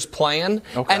years plan,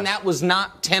 and that was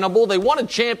not tenable. They won a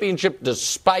championship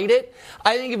despite it.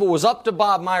 I think if it was up to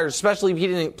Bob Myers, especially if he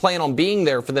didn't plan on being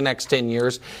there for the next 10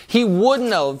 years, he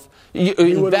wouldn't have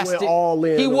invested. Went all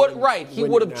in. He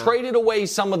would have traded away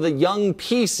some of the young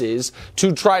pieces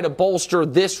to try to bolster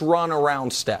this run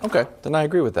around Steph. Okay, then I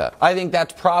agree with that. I think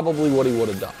that's probably what he would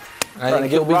have done. I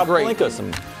think he'll be Rob great. Pelinka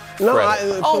some No,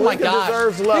 credit. Oh, my Pelinka gosh.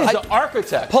 deserves love. He's the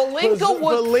architect. Palinka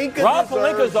would. Rob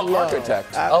Pelinka's the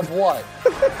architect. Of what?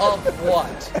 Of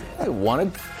what? They won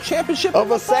a championship of in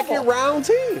the a second bubble. round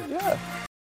team. Yeah.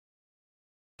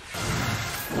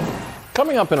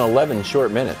 Coming up in 11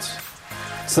 short minutes,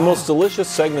 it's the most delicious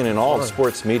segment in all of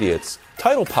sports media. It's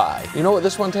Title Pie. You know what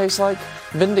this one tastes like?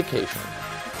 Vindication.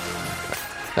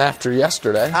 After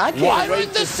yesterday. I can't Why wait did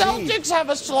the to see- Celtics have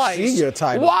a slice? see your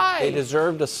title. Why? They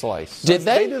deserved a slice. Did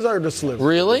They they? deserve to slip.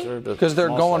 Really? Deserved a Because they're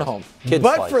small going slice. home. Kid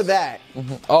But slice. for that,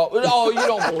 Oh, you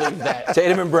don't believe that.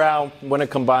 Tatum and Brown went a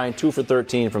combined 2 for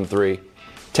 13 from 3,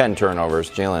 10 turnovers.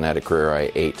 Jalen had a career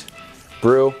high 8.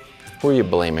 Brew, who are you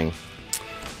blaming?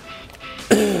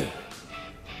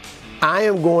 I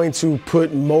am going to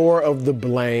put more of the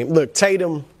blame. Look,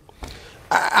 Tatum,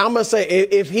 I'm going to say,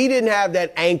 if he didn't have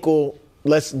that ankle,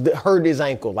 hurt his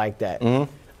ankle like that,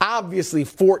 obviously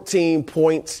 14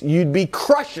 points, you'd be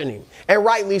crushing him, and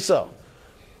rightly so.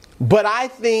 But I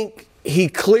think he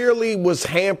clearly was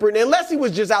hampered, unless he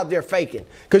was just out there faking.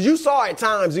 Because you saw at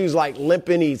times he was like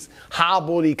limping, he's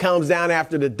hobbled, he comes down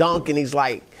after the dunk, and he's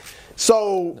like,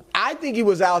 so I think he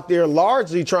was out there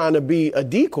largely trying to be a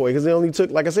decoy because he only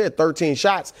took, like I said, 13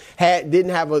 shots, didn't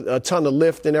have a ton of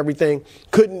lift and everything.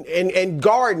 Couldn't, and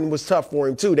guarding was tough for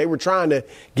him too. They were trying to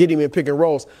get him in pick and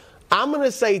rolls. I'm going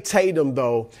to say Tatum,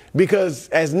 though, because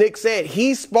as Nick said,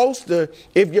 he's supposed to,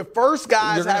 if your first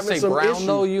guy's having some Brown, issues.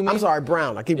 though, you mean? I'm sorry,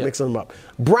 Brown. I keep mixing them up.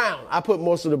 Brown, I put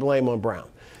most of the blame on Brown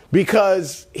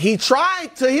because he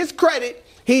tried, to his credit,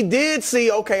 he did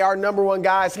see, okay, our number one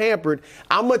guy's hampered.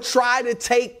 I'm going to try to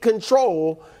take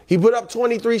control. He put up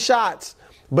 23 shots.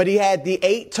 But he had the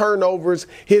 8 turnovers.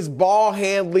 His ball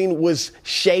handling was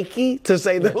shaky, to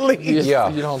say the least. Yeah,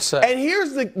 you don't say. And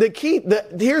here's the key.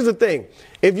 Here's the thing.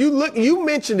 If you look, you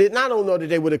mentioned it, and I don't know that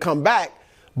they would have come back,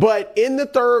 but in the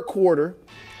third quarter,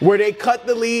 where they cut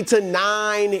the lead to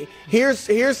 9,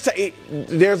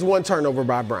 there's one turnover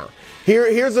by Brown.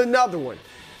 Here's another one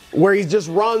where he just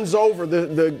runs over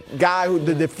the guy,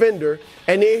 the defender,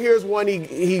 and then here's one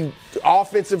he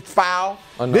offensive foul.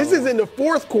 This is in the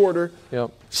fourth quarter.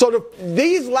 Yep. So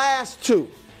these last two,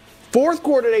 fourth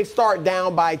quarter they start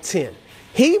down by 10.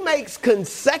 He makes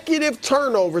consecutive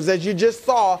turnovers, as you just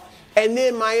saw, and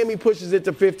then Miami pushes it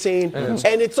to 15,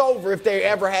 and it's over if they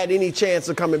ever had any chance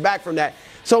of coming back from that.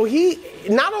 So he,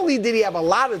 not only did he have a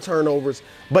lot of turnovers,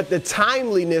 but the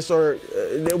timeliness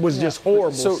it was just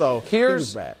horrible. So he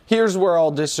was bad. Here's where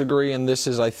I'll disagree, and this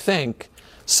is, I think,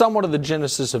 somewhat of the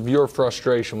genesis of your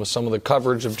frustration with some of the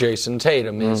coverage of Jason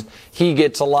Tatum is he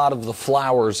gets a lot of the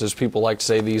flowers, as people like to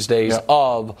say these days,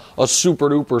 of a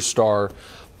super-duper star.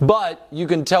 But you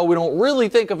can tell we don't really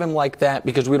think of him like that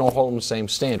because we don't hold him the same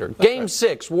standard. Game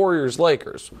 6,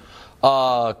 Warriors-Lakers.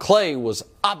 Clay was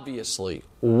obviously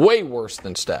way worse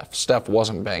than Steph. Steph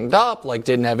wasn't banged up,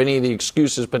 didn't have any of the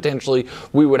excuses potentially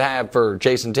we would have for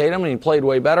Jason Tatum, and he played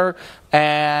way better,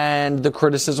 and the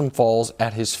criticism falls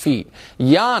at his feet.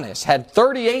 Giannis had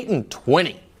 38 and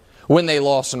 20 when they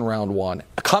lost in round 1,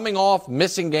 coming off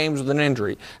missing games with an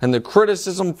injury, and the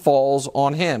criticism falls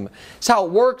on him. It's how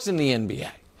it works in the NBA.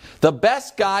 The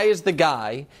best guy is the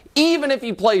guy, even if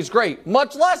he plays great,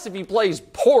 much less if he plays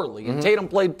poorly, and Tatum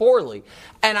played poorly.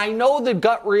 And I know the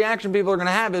gut reaction people are going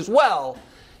to have is, well,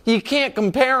 you can't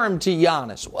compare him to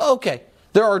Giannis. Well, okay,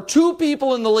 there are 2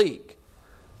 people in the league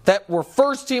that were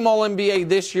first-team All-NBA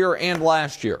this year and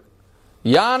last year,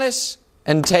 Giannis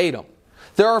and Tatum.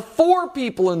 There are 4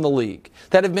 people in the league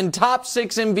that have been top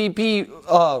 6 MVP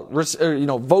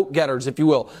vote getters, if you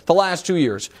will, the last 2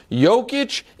 years.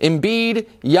 Jokic, Embiid,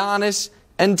 Giannis,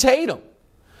 and Tatum.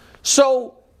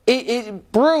 So,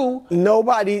 Brew.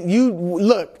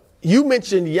 You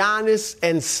mentioned Giannis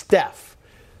and Steph.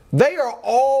 They are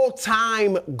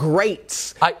all-time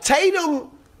greats.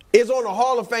 Tatum is on a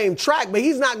Hall of Fame track, but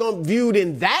he's not going to be viewed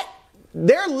in that.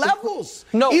 They're levels.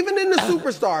 No. Even in the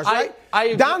superstars, right?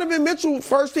 Donovan Mitchell,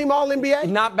 first team All-NBA.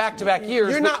 Not back-to-back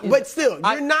years. But still,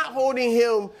 you're not holding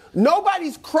him.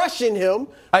 Nobody's crushing him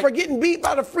for getting beat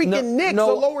by the freaking Knicks, the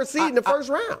lower seed in the first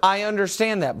round. I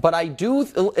understand that, but I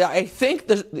think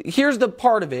here's the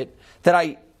part of it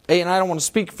that and I don't want to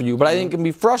speak for you, but I think it can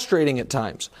be frustrating at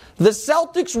times. The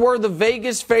Celtics were the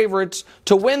Vegas favorites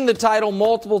to win the title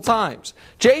multiple times.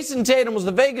 Jason Tatum was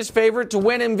the Vegas favorite to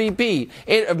win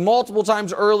MVP multiple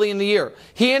times early in the year.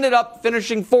 He ended up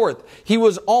finishing 4th. He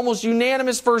was almost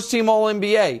unanimous first-team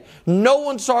All-NBA. No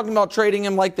one's talking about trading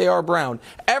him like they are Brown.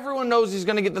 Everyone knows he's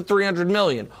going to get the $300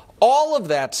 million. All of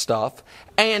that stuff,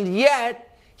 and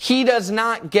yet he does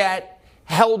not get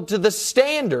held to the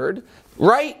standard,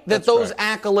 right, that those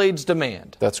accolades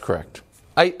demand. That's correct.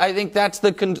 I think that's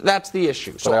the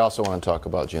issue. But I also want to talk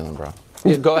about Jaylen Brown.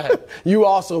 Yeah, go ahead. You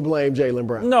also blame Jaylen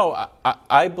Brown. No,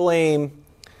 I blame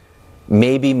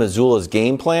maybe Missoula's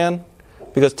game plan.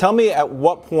 Because tell me at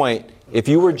what point, if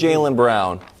you were Jaylen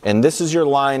Brown, and this is your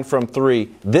line from 3,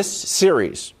 this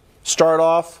series, start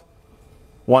off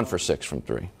 1 for 6 from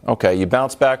 3. Okay, you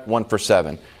bounce back 1 for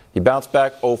 7. You bounce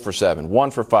back 0 for 7,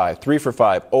 1 for 5, 3 for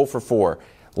 5, 0 for 4.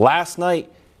 Last night,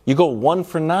 you go 1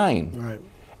 for 9. Right.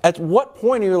 At what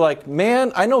point are you like,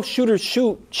 man, I know shooters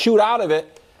shoot out of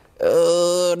it.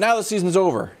 Now the season's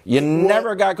over. You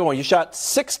never got going. You shot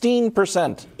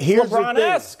 16%. Here's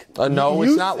LeBron-esque. No,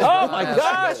 it's not. Oh, my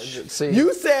gosh.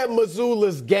 You said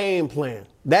Missoula's game plan.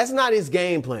 That's not his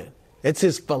game plan. It's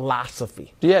his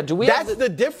philosophy. Yeah, do we That's have the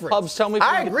difference. Hubs, tell me if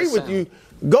I we agree get with the you.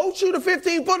 Go shoot a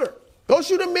 15-footer. Go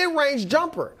shoot a mid-range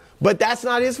jumper. But that's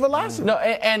not his philosophy. No,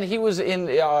 and he was in,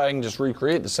 I can just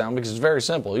recreate the sound because it's very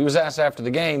simple. He was asked after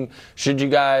the game, should you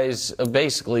guys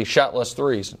basically shot less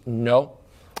threes? No.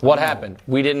 What happened?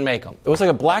 We didn't make them. It was like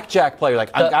a blackjack play.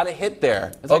 Like, I got a hit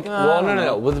there. It's like, well,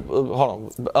 no.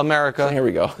 Hold on. America. Here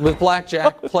we go. With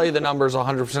blackjack, play the numbers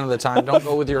 100% of the time. Don't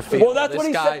go with your feet. Well, that's what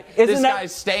he said. This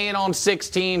guy's staying on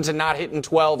 16s and not hitting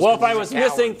 12s. Well, if I was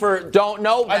missing for... Don't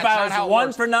know. If I was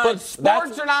 1 for 9... But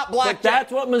sports are not blackjack. But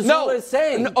that's what Missoula is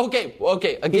saying. Okay.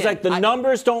 Again, he's like, the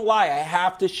numbers don't lie. I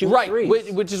have to shoot threes.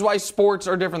 Right, which is why sports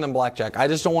are different than blackjack. I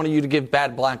just don't want you to give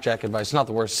bad blackjack advice. It's not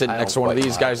the worst. Sitting next to one of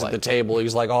these guys at the table,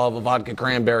 he's like, I'll have a vodka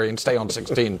cranberry and stay on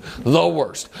 16. The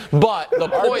worst. But the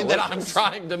point that I'm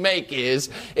trying to make is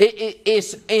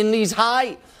in these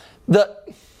high...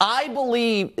 I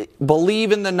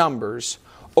believe in the numbers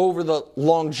over the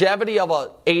longevity of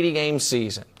a 80-game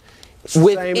season.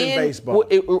 Same in baseball.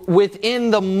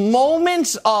 Within the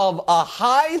moments of a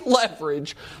high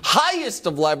leverage, highest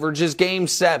of leverage is game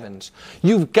 7s.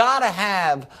 You've got to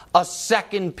have a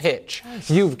second pitch.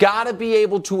 You've got to be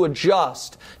able to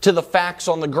adjust to the facts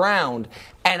on the ground.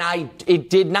 And it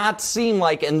did not seem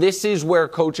like, and this is where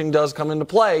coaching does come into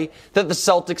play, that the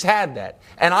Celtics had that.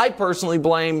 And I personally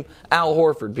blame Al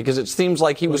Horford because it seems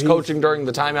like he was coaching during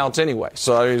the timeouts anyway.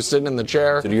 So he was sitting in the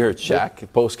chair. Did you hear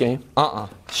Shaq post game?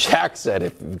 Shaq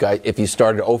said if you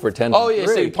started over 10, so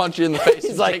he'd punch you in the face.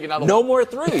 He's like, no more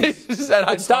threes. He said,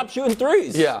 I'd stop shooting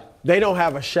threes. Yeah. They don't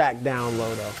have a Shaq down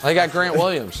low though. They got Grant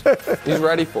Williams. He's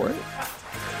ready for it.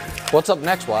 What's up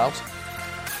next, Wilds?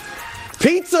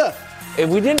 Pizza. If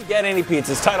we didn't get any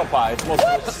pizza, it's Title Pie. It's the most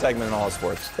delicious segment in all of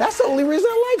sports. That's the only reason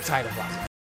I like Title Pie.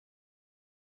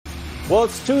 Well,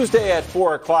 it's Tuesday at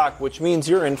 4 o'clock, which means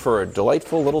you're in for a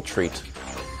delightful little treat.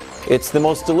 It's the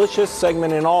most delicious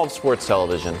segment in all of sports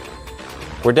television.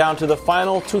 We're down to the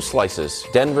final 2 slices,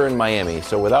 Denver and Miami.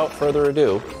 So without further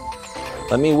ado,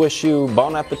 let me wish you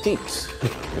bon appetit.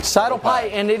 It's Title Pie,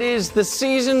 and it is the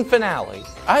season finale.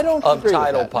 I don't of agree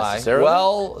Title with that Pie. necessarily.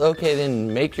 Well, okay,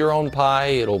 then make your own pie.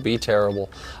 It'll be terrible.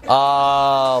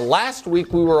 Last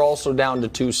week we were also down to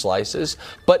 2 slices,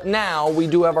 but now we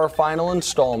do have our final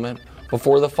installment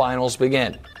before the finals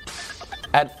begin.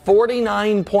 At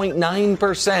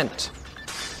 49.9%,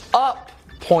 up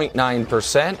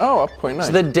 0.9%. Oh, up 0.9. It's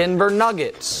the Denver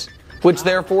Nuggets, which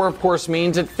therefore, of course,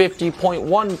 means at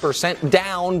 50.1%,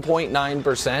 down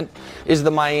 0.9%, is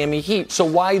the Miami Heat. So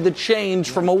why the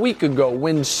change from a week ago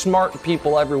when smart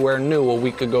people everywhere knew a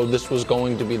week ago this was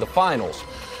going to be the finals?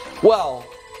 Well,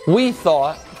 we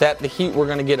thought that the Heat were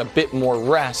going to get a bit more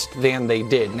rest than they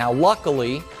did. Now,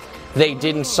 luckily, they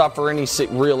didn't suffer any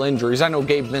real injuries. I know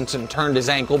Gabe Vincent turned his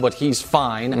ankle, but he's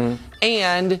fine.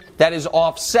 And that is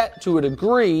offset to a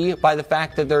degree by the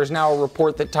fact that there's now a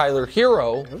report that Tyler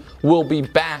Hero will be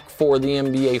back for the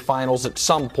NBA Finals at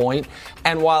some point.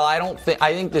 And while I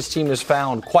think this team has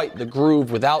found quite the groove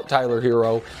without Tyler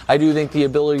Hero, I do think the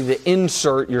ability to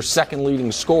insert your second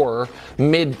leading scorer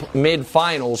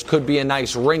mid-finals could be a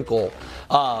nice wrinkle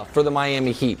for the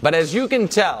Miami Heat. But as you can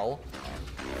tell,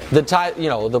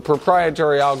 the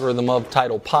proprietary algorithm of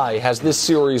Title Pie has this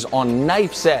series on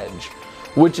knife's edge,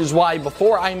 which is why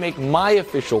before I make my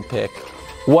official pick,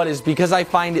 because I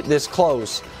find it this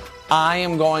close, I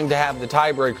am going to have the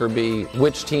tiebreaker be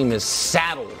which team is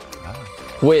saddled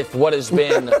with what has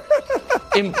been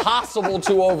impossible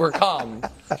to overcome,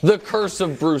 the curse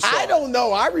of Broussard. I don't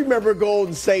know. I remember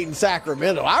Golden State and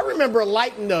Sacramento. I remember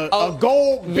lighting a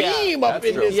gold beam up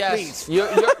in this piece.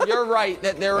 You're right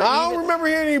that there. I don't remember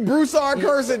hearing any Broussard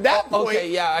curse at that point.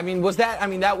 Okay, yeah. I mean, was that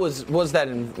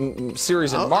in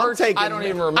series in March? I don't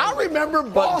even remember. I remember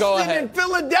Boston and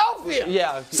Philadelphia.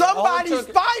 Yeah. Somebody's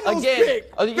finals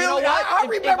pick. You know what? I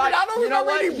remember. I don't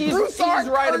remember any Broussard. He's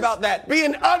right about that.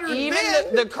 Being uttered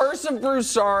even the curse of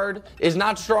Broussard is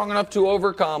not strong enough to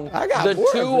overcome the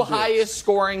 2 highest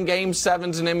scoring Game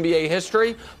 7s in NBA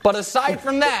history. But aside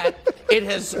from that, it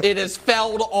has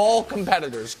felled all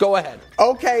competitors. Go ahead.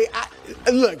 Okay,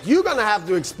 look, you're going to have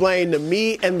to explain to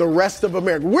me and the rest of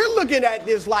America. We're looking at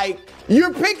this like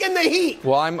you're picking the Heat.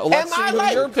 Well, let's see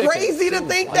who you're picking. Crazy to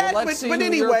think that? But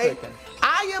anyway,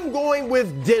 I am going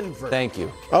with Denver. Thank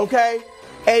you. Okay?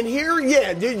 And here,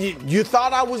 you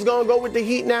thought I was going to go with the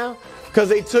Heat now? Because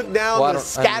they took down the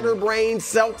scatterbrained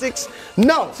Celtics?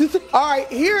 No. All right,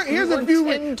 here's a few.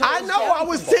 I know I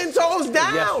was 10 toes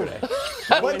down.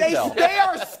 But they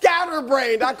are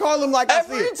scatterbrained. I call them like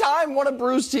every time one of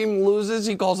Bruce's team loses,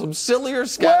 he calls them silly or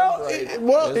scatterbrained.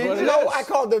 I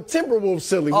call the Timberwolves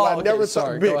silly. Oh, I never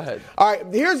sorry. Big. Go ahead. All right,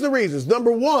 here's the reasons.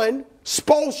 Number one,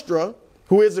 Spoelstra,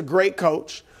 who is a great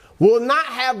coach, will not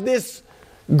have this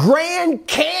Grand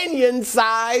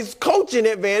Canyon-sized coaching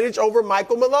advantage over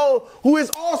Michael Malone, who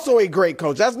is also a great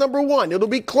coach. That's number one. It'll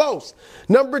be close.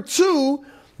 Number two,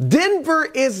 Denver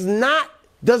does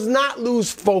not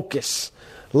lose focus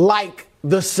like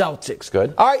the Celtics.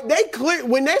 Good. All right,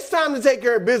 when it's time to take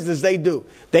care of business, they do.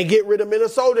 They get rid of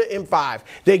Minnesota in 5.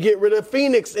 They get rid of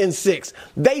Phoenix in 6.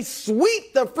 They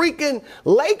sweep the freaking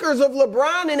Lakers of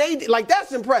LeBron and AD. Like,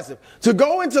 that's impressive. To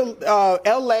go into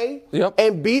L.A.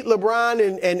 and beat LeBron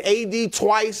and AD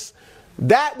twice,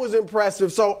 that was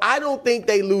impressive. So I don't think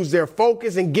they lose their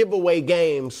focus and give away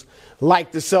games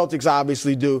like the Celtics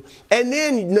obviously do. And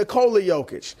then Nikola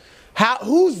Jokic.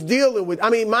 Who's dealing with – I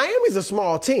mean, Miami's a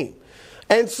small team.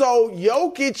 And so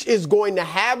Jokic is going to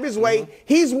have his way.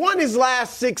 He's won his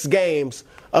last 6 games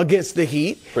against the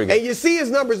Heat. And you see his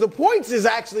numbers. The points is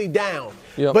actually down.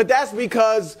 But that's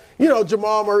because,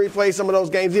 Jamal Murray plays some of those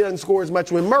games. He doesn't score as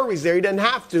much when Murray's there. He doesn't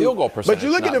have to. Field goal percentage. But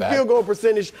you look at the field goal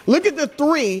percentage. Look at the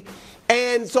 3.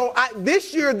 And so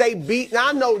this year they beat – now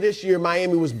I know this year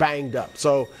Miami was banged up.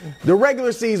 So the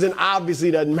regular season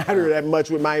obviously doesn't matter that much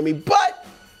with Miami. But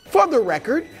for the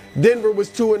record, Denver was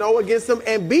 2-0 against them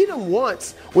and beat them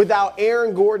once without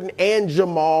Aaron Gordon and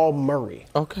Jamal Murray.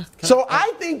 Okay. So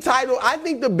I think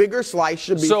the bigger slice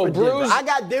should be for Denver. I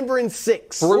got Denver in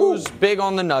 6. Bruce, big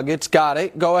on the Nuggets. Got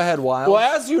it. Go ahead, Wild.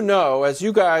 Well, as you know, as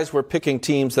you guys were picking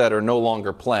teams that are no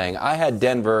longer playing, I had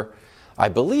Denver, I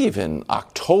believe, in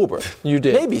October. You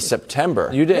did. Maybe September.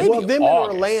 You did. Maybe Well, them in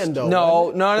August. Orlando.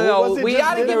 No. We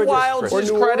got to give Wild his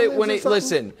credit when it.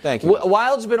 Listen, Thank you.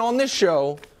 Wild's been on this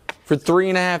show for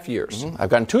 3.5 years. I've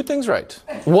gotten 2 things right.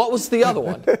 What was the other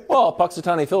one? Well,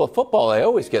 Puxatawny Phil of football, they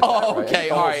always get that right. Okay,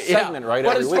 The all whole right. segment right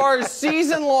But every as week. far as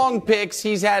season-long picks,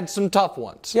 he's had some tough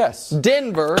ones. Yes.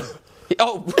 Denver.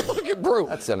 Oh, look at Brew.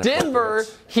 That's inappropriate. Denver,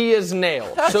 he is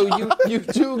nailed. So you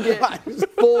do get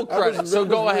full credit. So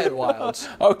go ahead, Wilds.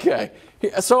 Okay.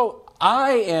 So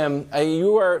I am,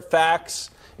 you are facts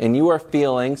and you are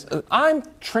feelings. I'm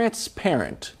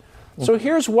transparent. So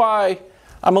here's why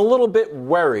I'm a little bit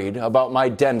worried about my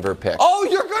Denver pick. Oh,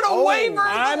 you're going to waver in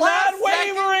I'm the last not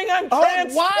wavering. I'm Oh,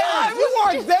 transparent. Wild, you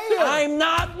are there. I'm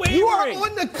not wavering. You are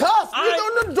on the cusp. You're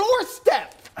on the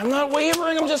doorstep. I'm not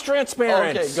wavering. I'm just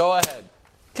transparent. Okay, go ahead.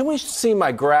 Can we see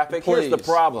my graphic? Here's the Please.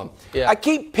 problem. Yeah. I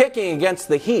keep picking against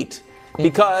the Heat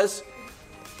because,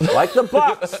 like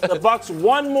the Bucks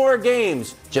won more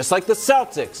games, just like the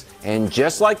Celtics and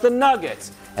just like the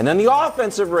Nuggets. And then the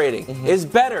offensive rating is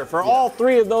better for all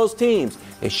 3 of those teams.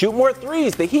 They shoot more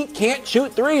threes. The Heat can't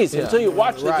shoot threes until you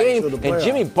watch the game. And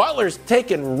Jimmy Butler's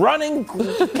taking running,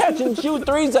 catch and shoot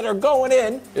threes that are going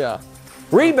in. Yeah.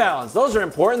 Rebounds, those are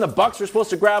important. The Bucks are supposed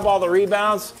to grab all the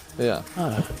rebounds. Yeah.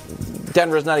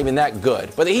 Denver's not even that good.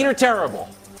 But the Heat are terrible.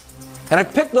 And I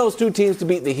picked those 2 teams to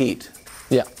beat the Heat.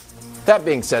 Yeah. That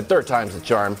being said, 3rd time's the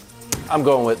charm. I'm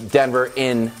going with Denver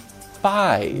in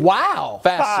 5. Wow.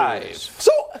 Fast series.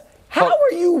 So how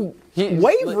are you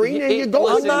wavering and you're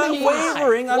going? I'm not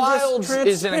wavering. I'm Wilds just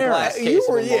is in a glass transparent. case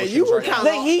of emotions you were right now. kind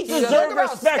The Heat deserve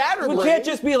respect. We can't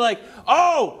just be like,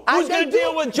 oh, who's going to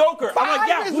deal with Joker? I'm like,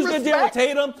 yeah, who's going to deal with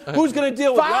Tatum? Who's going to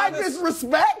deal with 5 Giannis? is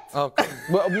respect. Okay.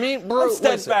 Well, Brew,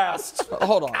 Steadfast.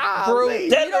 hold on. Brew,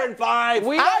 Denver in 5.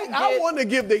 I want to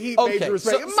give the Heat major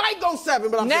respect. It might go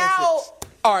 7, but I'm saying 6.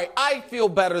 All right, I feel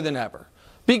better than ever.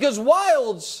 Because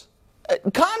Wilds,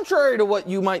 contrary to what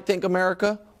you might think,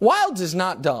 America, Wilds is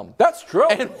not dumb. That's true.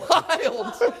 And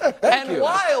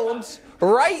Wilds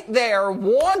right there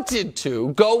wanted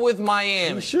to go with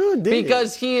Miami. He sure did.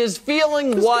 Because he is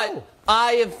feeling what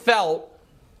I have felt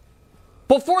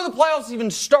before the playoffs even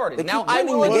started. Now, I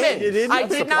will admit, I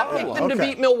did not pick them to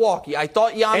beat Milwaukee. I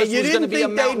thought Giannis was going to be a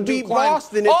Mountain Dew beat climb.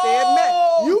 Boston if they had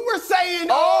met. You were saying,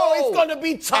 it's going to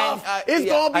be tough. It's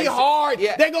going to be hard.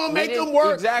 They're going to make them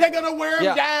work. They're going to wear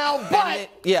them down. But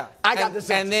I got the Celtics.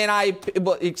 And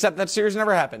then except that series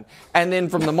never happened. And then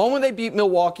from the moment they beat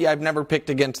Milwaukee, I've never picked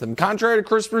against them. Contrary to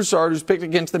Chris Broussard, who's picked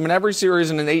against them in every series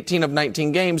and in 18 of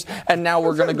 19 games. And now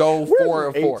we're going to go 4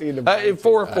 of 4.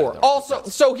 4 of 4. Also,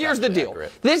 so here's the deal.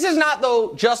 This is not,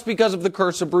 though, just because of the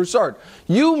curse of Broussard.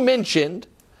 You mentioned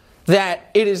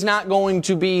that it is not going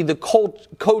to be the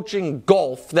coaching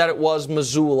gulf that it was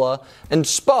Mazzulla and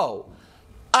Spo.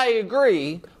 I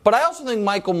agree, but I also think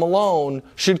Michael Malone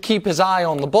should keep his eye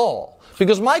on the ball.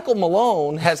 Because Michael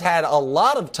Malone has had a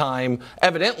lot of time,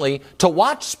 evidently, to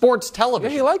watch sports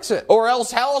television. Yeah, he likes it. Or else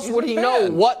how else would he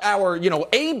know what our,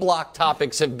 A-block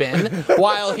topics have been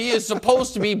while he is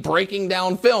supposed to be breaking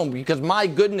down film? Because my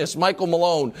goodness, Michael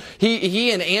Malone,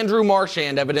 he and Andrew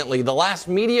Marchand, evidently, the last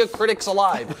media critics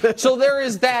alive. So there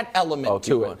is that element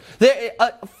to it.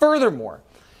 Furthermore,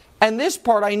 and this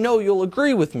part I know you'll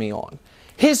agree with me on,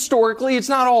 historically, it's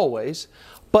not always,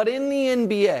 but in the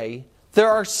NBA, there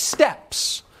are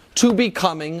steps to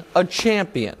becoming a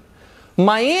champion.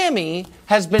 Miami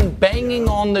has been banging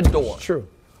on the door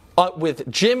with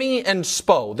Jimmy and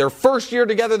Spo. Their first year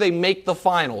together, they make the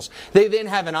finals. They then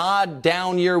have an odd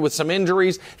down year with some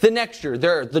injuries. The next year,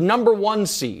 they're the number 1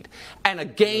 seed and a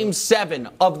Game 7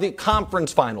 of the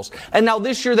conference finals. And now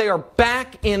this year, they are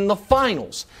back in the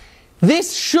finals.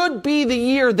 This should be the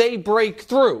year they break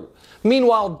through.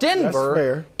 Meanwhile,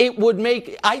 Denver, it would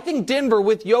make, I think Denver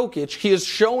with Jokic, he has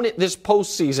shown it this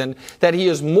postseason that he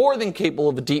is more than capable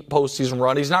of a deep postseason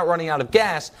run. He's not running out of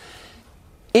gas.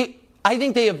 I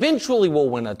think they eventually will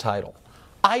win a title.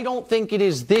 I don't think it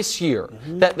is this year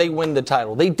that they win the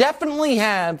title. They definitely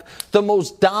have the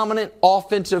most dominant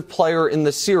offensive player in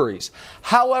the series.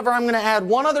 However, I'm going to add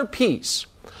one other piece,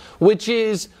 which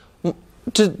is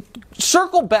to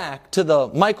circle back to the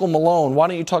Michael Malone, why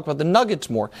don't you talk about the Nuggets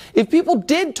more? If people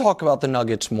did talk about the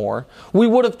Nuggets more, we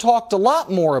would have talked a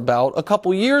lot more about a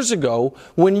couple years ago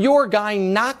when your guy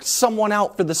knocked someone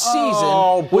out for the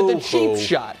season with a cheap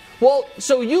shot. Well,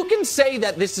 so you can say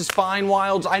that this is fine,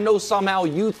 Wilds. I know somehow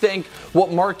you think what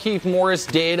Markieff Morris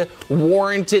did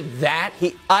warranted that.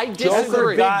 I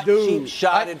disagree. Joker got cheap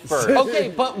shotted first. Okay,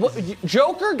 but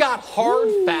Joker got hard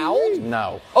fouled?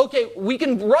 No. Okay, we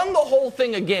can run the whole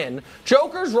thing again.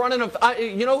 Joker's running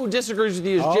you know who disagrees with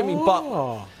you is Jimmy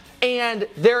Butler. And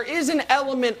there is an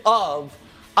element of,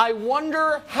 I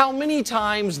wonder how many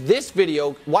times this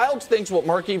video, Wilds thinks what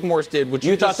Markieff Morris did, which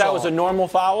you thought that was a normal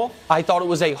foul? I thought it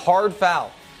was a hard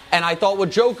foul. And I thought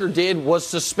what Joker did was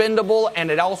suspendable,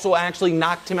 and it also actually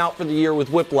knocked him out for the year with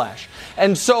whiplash.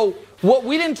 And so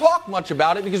we didn't talk much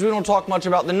about it because we don't talk much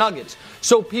about the Nuggets.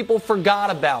 So people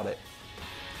forgot about it.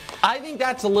 I think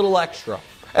that's a little extra.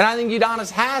 And I think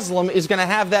Udonis Haslem is going to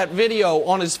have that video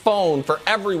on his phone for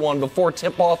everyone before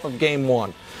tip-off of Game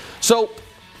 1. So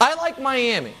I like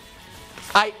Miami.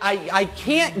 I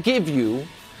can't give you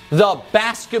the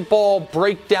basketball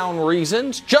breakdown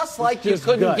reasons, just like you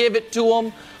couldn't give it to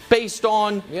them based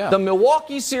on the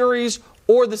Milwaukee series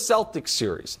or the Celtics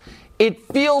series.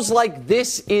 It feels like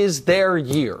this is their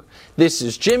year. This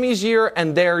is Jimmy's year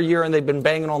and their year, and they've been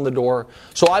banging on the door.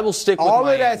 So I will stick with Miami.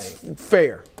 All of that's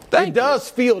fair. It does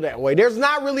feel that way. There's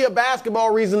not really a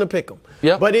basketball reason to pick them.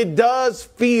 Yep. But it does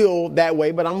feel that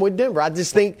way, but I'm with Denver. I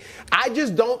just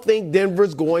don't think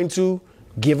Denver's going to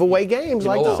give away games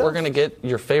like this. We're going to get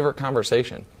your favorite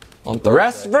conversation on Thursday.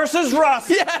 Rest versus Russ.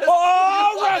 Yes.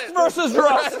 Oh, Rest versus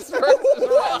Russ. Rest versus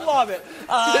Russ. I love it.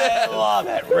 I love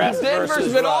it. Rest Denver's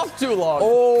versus been Russ. off too long.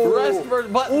 Oh. Rest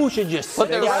versus, but should just but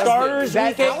their they're starters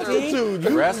that week 18?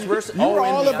 altitude. Rest versus You were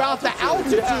all about the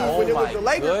altitude when it was the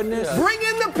Lakers. Goodness. Bring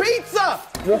in the pizza.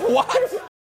 What?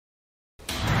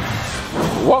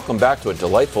 Welcome back to a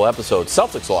delightful episode.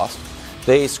 Celtics lost.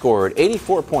 They scored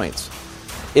 84 points.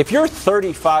 If you're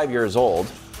 35 years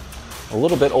old, a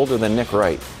little bit older than Nick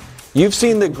Wright, you've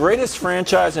seen the greatest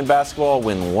franchise in basketball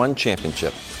win one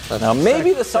championship. Now,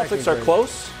 maybe the Celtics are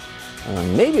close.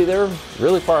 Maybe they're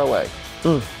really far away.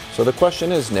 So the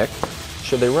question is, Nick,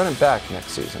 should they run it back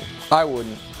next season? I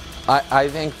wouldn't. I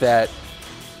think that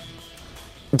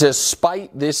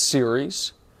despite this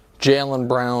series, Jaylen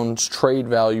Brown's trade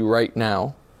value right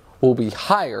now will be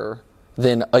higher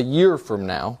than a year from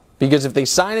now. Because if they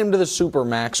sign him to the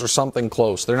Supermax or something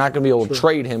close, they're not going to be able to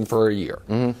trade him for a year.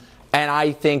 And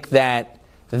I think that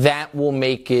will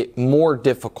make it more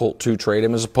difficult to trade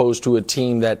him as opposed to a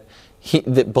team that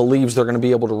believes they're going to be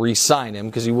able to re-sign him,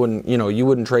 because you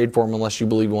wouldn't trade for him unless you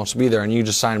believe he wants to be there, and you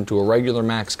just sign him to a regular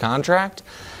max contract.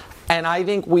 And I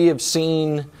think we've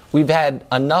had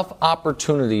enough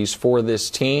opportunities for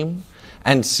this team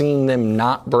and seen them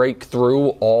not break through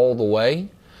all the way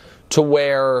to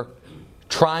where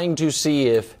trying to see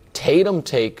if Tatum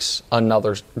takes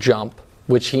another jump,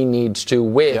 which he needs to,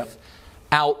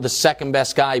 without the second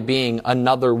best guy being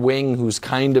another wing who's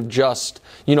kind of just,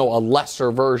 a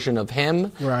lesser version of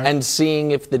him, and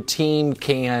seeing if the team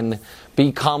can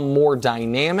become more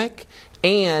dynamic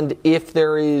and if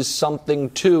there is something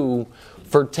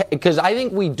because I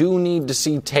think we do need to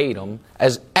see Tatum,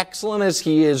 as excellent as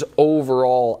he is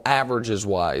overall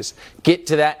averages-wise, get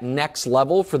to that next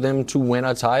level for them to win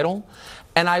a title.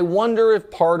 And I wonder if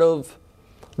part of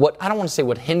I don't want to say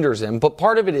what hinders him, but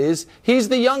part of it is he's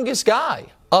the youngest guy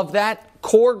of that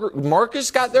core group.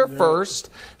 Marcus got there first,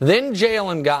 then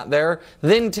Jaylen got there,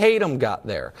 then Tatum got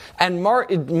there. And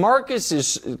Marcus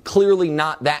is clearly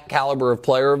not that caliber of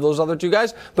player of those other two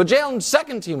guys, but Jaylen's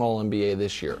second-team All-NBA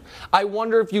this year. I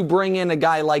wonder if you bring in a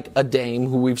guy like a Dame,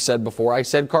 who we've said before. I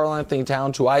said Karl Anthony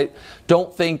Towns, who I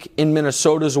don't think in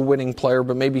Minnesota is a winning player,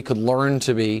 but maybe could learn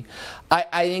to be.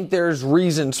 I think there's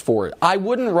reasons for it. I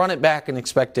wouldn't run it back and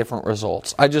expect different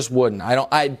results. I just wouldn't.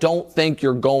 I don't think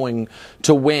you're going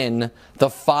to win the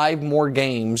 5 more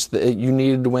games that you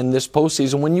needed to win this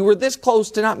postseason when you were this close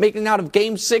to not making it out of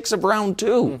Game 6 of round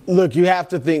 2. Look, you have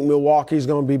to think Milwaukee's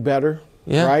going to be better.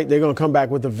 Yeah. Right? They're going to come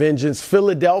back with a vengeance.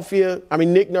 Philadelphia, I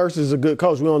mean, Nick Nurse is a good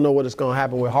coach. We don't know what's going to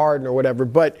happen with Harden or whatever.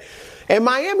 And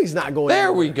Miami's not going There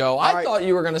anywhere. we go. I thought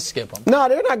you were going to skip them. No,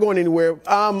 they're not going anywhere.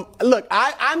 Look,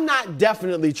 I'm not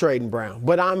definitely trading Brown,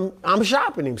 but I'm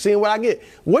shopping him, seeing what I get.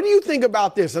 What do you think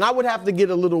about this? And I would have to get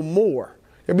a little more.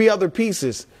 There'd be other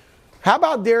pieces. How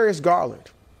about Darius Garland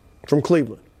from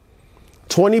Cleveland?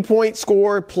 20-point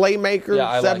scorer, playmaker,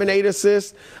 7-8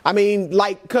 assists. I mean,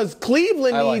 because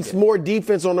Cleveland needs more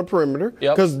defense on the perimeter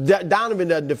because Donovan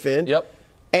doesn't defend. Yep.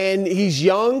 And he's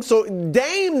young. So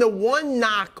Dame, the one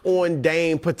knock on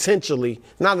Dame potentially,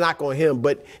 not a knock on him,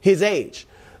 but his age.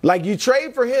 Like you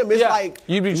trade for him, it's like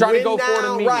you'd be trying to go now, for it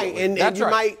immediately. Right, and you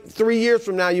might 3 years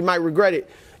from now you might regret it.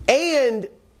 And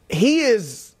he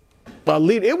is a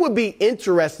leader. It would be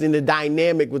interesting, the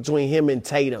dynamic between him and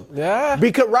Tatum. Yeah.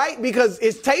 Because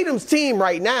it's Tatum's team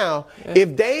right now. Yeah.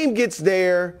 If Dame gets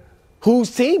there,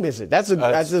 whose team is it? That's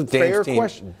a fair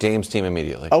question. Dame's team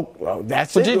immediately. Oh,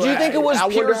 that's it. Did you think it was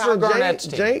Pierce or Garnett's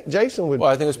team? Jason would.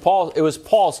 Well, I think it was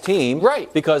Paul's team,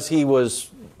 right? Because he was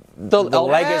the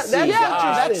legacy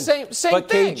guy. That's same but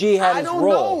thing. KG had his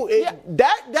role.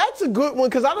 That's a good one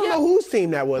because I don't know whose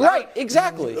team that was. Right,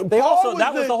 exactly.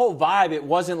 That was the whole vibe. It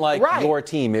wasn't like your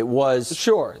team. It was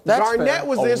Garnett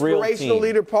was the inspirational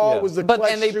leader. Paul was the clutch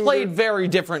and they shooter. played very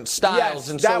different styles,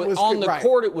 and so on the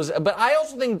court it was. But I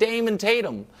also think Dame and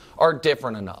Tatum are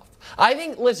different enough. I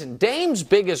think, listen, Dame's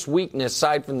biggest weakness,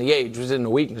 aside from the age, which isn't a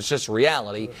weakness, just a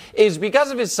reality, is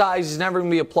because of his size, he's never going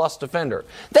to be a plus defender.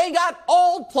 They got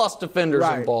all plus defenders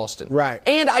in Boston. Right.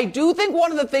 And I do think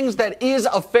one of the things that is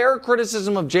a fair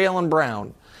criticism of Jaylen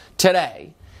Brown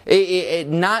today,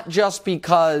 not just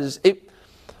because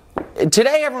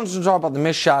today everyone's going to talk about the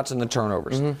missed shots and the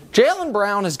turnovers. Jaylen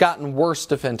Brown has gotten worse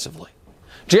defensively.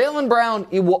 Jaylen Brown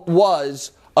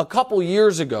was a couple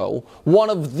years ago one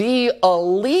of the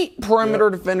elite perimeter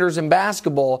defenders in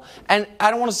basketball, and I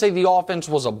don't want to say the offense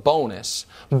was a bonus,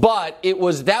 but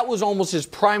that was almost his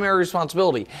primary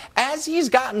responsibility. As he's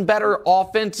gotten better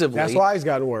offensively, that's why he's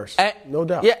gotten worse, no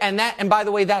doubt. Yeah, and by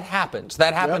the way, that happens.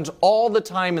 That happens all the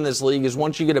time in this league. Is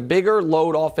once you get a bigger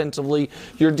load offensively,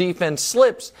 your defense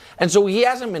slips, and so he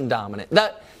hasn't been dominant.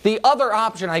 The other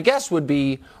option, I guess, would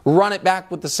be run it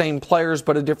back with the same players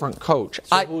but a different coach.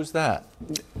 So who's that?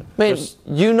 Man,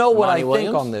 you know what Monty I Williams?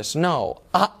 think on this. No.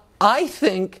 I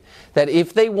think that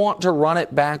if they want to run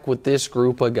it back with this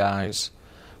group of guys,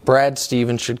 Brad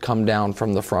Stevens should come down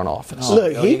from the front office.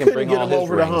 Look, he couldn't get him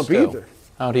over the hump either.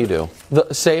 How'd he do?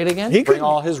 Say it again? He bring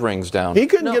all his rings down. He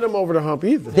couldn't get him over the hump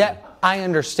either. I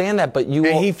understand that, but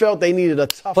he felt they needed a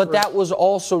tougher. But that was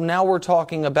also, now we're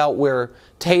talking about where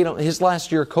Tatum, his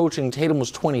last year coaching, Tatum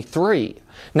was 23.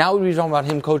 Now we'd be talking about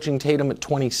him coaching Tatum at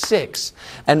 26.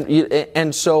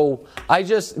 And so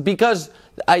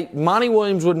Monty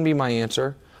Williams wouldn't be my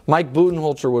answer. Mike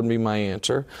Budenholzer wouldn't be my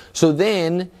answer. So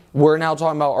then we're now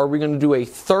talking about, are we going to do a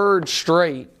third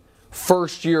straight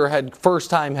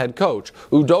first-time head coach?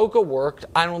 Udoka worked.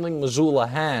 I don't think Mazzulla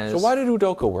has. So why did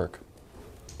Udoka work?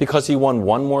 Because he won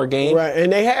one more game? Right,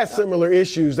 and they had similar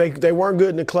issues. They weren't good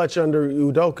in the clutch under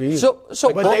Udoka either.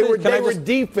 But they were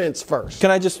defense first. Can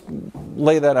I just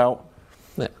lay that out?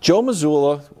 Yeah. Joe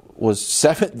Mazzulla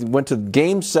went to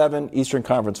Game 7 Eastern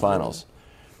Conference Finals.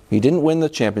 He didn't win the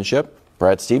championship.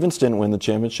 Brad Stevens didn't win the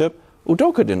championship.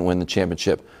 Udoka didn't win the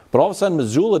championship. But all of a sudden,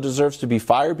 Mazzulla deserves to be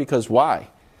fired because why?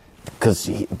 Because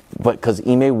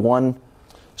Ime won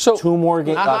 2 more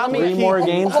games, 3 more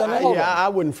games than him? Yeah, I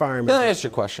wouldn't fire him. Let me ask you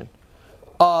a question.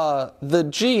 The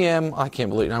GM, I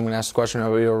can't believe it. I'm going to ask the question.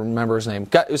 Nobody will remember his name.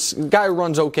 Guy who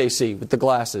runs OKC with the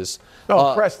glasses.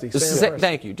 Presti.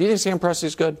 Thank you. Do you think Sam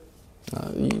Presti's good?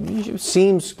 He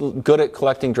seems good at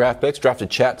collecting draft picks. Drafted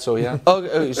Chet, so yeah.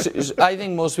 I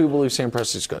think most people believe Sam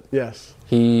Presti's good. Yes.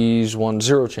 He's won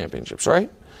 0 championships, right?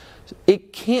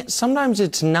 Sometimes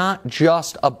it's not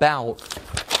just about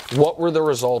what were the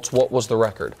results, what was the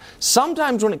record.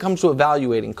 Sometimes when it comes to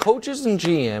evaluating coaches and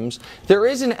GMs, there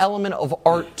is an element of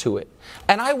art to it.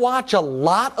 And I watch a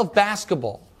lot of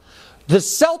basketball. The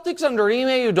Celtics under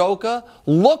Ime Udoka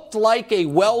looked like a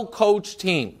well-coached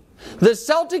team. The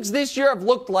Celtics this year have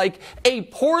looked like a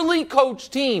poorly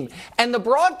coached team. And the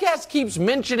broadcast keeps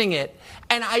mentioning it,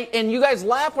 and you guys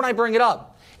laugh when I bring it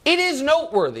up. It is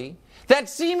noteworthy that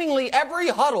seemingly every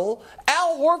huddle,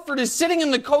 Al Horford is sitting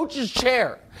in the coach's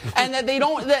chair. And that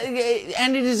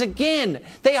and it is again,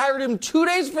 they hired him 2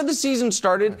 days before the season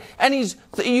started, and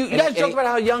you guys joke about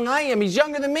how young I am, he's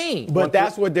younger than me. But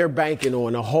that's what they're banking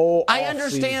on, a whole I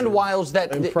understand, season. Wiles,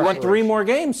 that won 3 more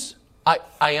games.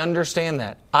 I understand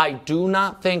that. I do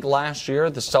not think last year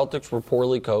the Celtics were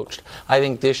poorly coached. I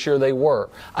think this year they were.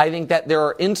 I think that there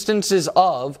are instances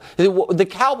of the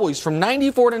Cowboys from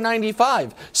 94 to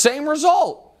 95, same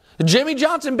result. Jimmy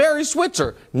Johnson, Barry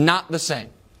Switzer, not the same.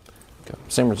 Okay.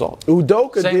 Same result.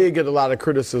 Udoka did get a lot of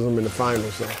criticism in the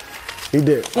finals, though. He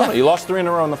did. Yeah, he lost 3 in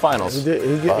a row in the finals. He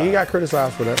did. He got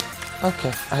criticized for that.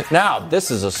 Okay. Now, this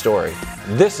is a story.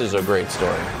 This is a great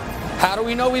story. How do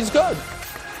we know he's good?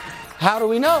 How do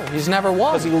we know? He's never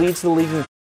won. Because he leads the league.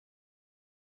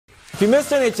 If you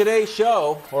missed any of today's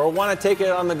show or want to take it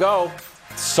on the go,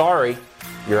 sorry,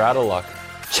 you're out of luck.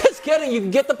 Just kidding. You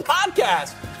can get the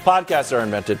podcast. Podcasts are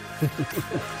invented.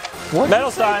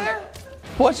 Metalstein.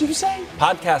 What'd you say?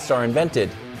 Podcasts are invented.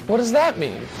 What does that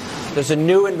mean? There's a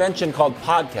new invention called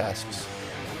podcasts.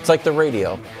 It's like the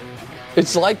radio.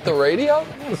 It's like the radio?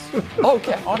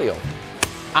 Okay. Audio.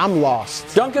 I'm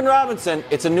lost. Duncan Robinson,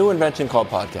 it's a new invention called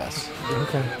podcasts.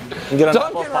 Okay. You get on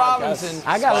Duncan Apple Robinson. Podcasts,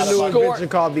 I got a new Spotify. invention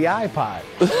called the iPod.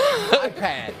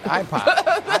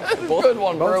 iPod. Good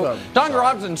one, Both bro. of them. Duncan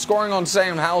Robinson scoring on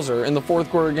Sam Hauser in the fourth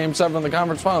quarter of Game 7 of the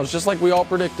conference finals, just like we all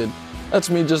predicted. That's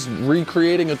me just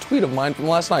recreating a tweet of mine from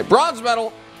last night. Bronze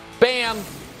medal, bam.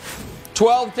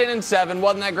 12, 10, and 7.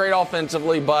 Wasn't that great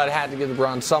offensively, but had to give the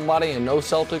bronze somebody, and no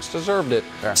Celtics deserved it.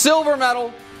 Yeah. Silver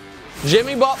medal,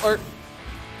 Jimmy Butler.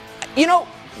 You know,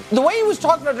 the way he was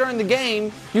talking about during the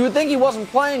game, you would think he wasn't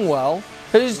playing well.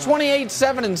 He's 28,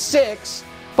 7, and 6.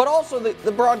 But also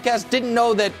the broadcast didn't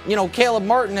know that, Caleb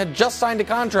Martin had just signed a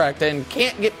contract and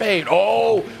can't get paid.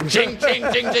 Oh, ching, ching,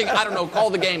 ching, ching. I don't know. Call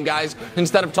the game, guys,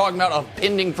 instead of talking about a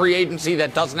pending free agency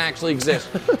that doesn't actually exist.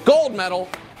 Gold medal,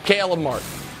 Caleb Martin.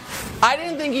 I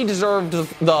didn't think he deserved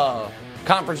the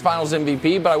conference finals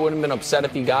MVP, but I wouldn't have been upset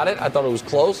if he got it. I thought it was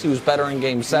close. He was better in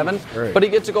Game 7, but he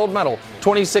gets a gold medal,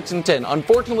 26 and 10.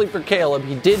 Unfortunately for Caleb,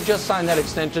 he did just sign that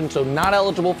extension, so not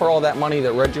eligible for all that money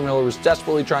that Reggie Miller was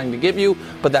desperately trying to give you,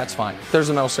 but that's fine. There's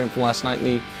a medal stamp from last night in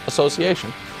the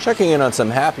association. Checking in on some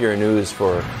happier news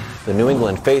for the New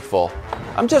England faithful.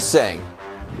 I'm just saying,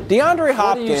 DeAndre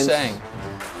Hopkins What are you saying?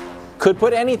 could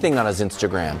put anything on his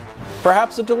Instagram.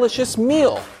 Perhaps a delicious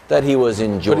meal that he was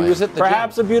enjoying. But he was at the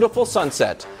Perhaps gym. a beautiful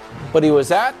sunset. But he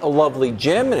was at a lovely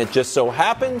gym, and it just so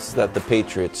happens that the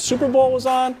Patriots Super Bowl was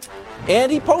on,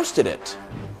 and he posted it.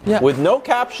 Yeah. With no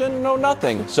caption, no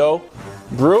nothing. So,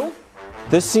 Brew,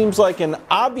 this seems like an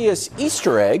obvious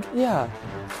Easter egg. Yeah.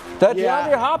 That Yeah.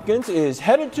 DeAndre Hopkins is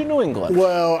headed to New England.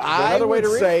 Well, I Another way would to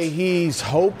read say it? he's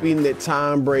hoping that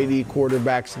Tom Brady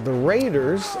quarterbacks the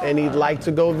Raiders, and he'd like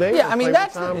to go there. Yeah, I and mean, play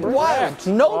that's with Tom Brady. wild.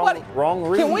 Nobody. Wrong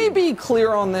read. Can we be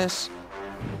clear on this?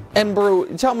 And Brew,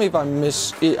 tell me if I'm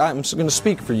going to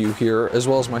speak for you here as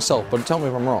well as myself, but tell me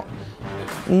if I'm wrong.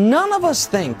 None of us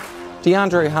think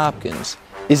DeAndre Hopkins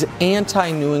is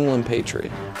anti-New England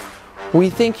Patriot. We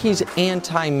think he's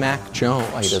anti-Mac Jones.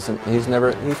 He doesn't.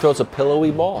 He throws a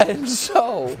pillowy ball. And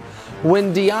so,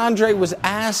 when DeAndre was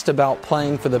asked about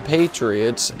playing for the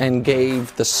Patriots and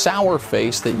gave the sour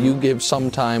face that you give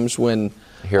sometimes when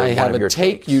I have a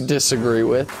take you disagree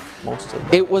with, Most of them.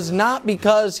 it was not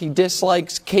because he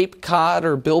dislikes Cape Cod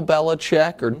or Bill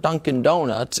Belichick or Dunkin'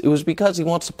 Donuts. It was because he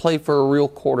wants to play for a real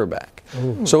quarterback.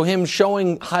 So him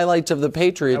showing highlights of the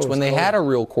Patriots when they had a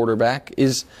real quarterback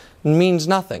means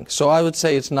nothing. So I would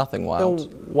say it's nothing wild. So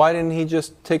why didn't he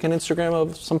just take an Instagram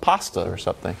of some pasta or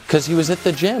something? Because he was at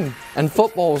the gym and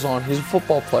football was on. He's a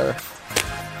football player.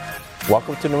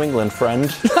 Welcome to New England,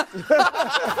 friend.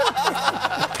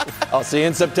 I'll see you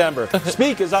in September.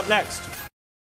 Speak is up next.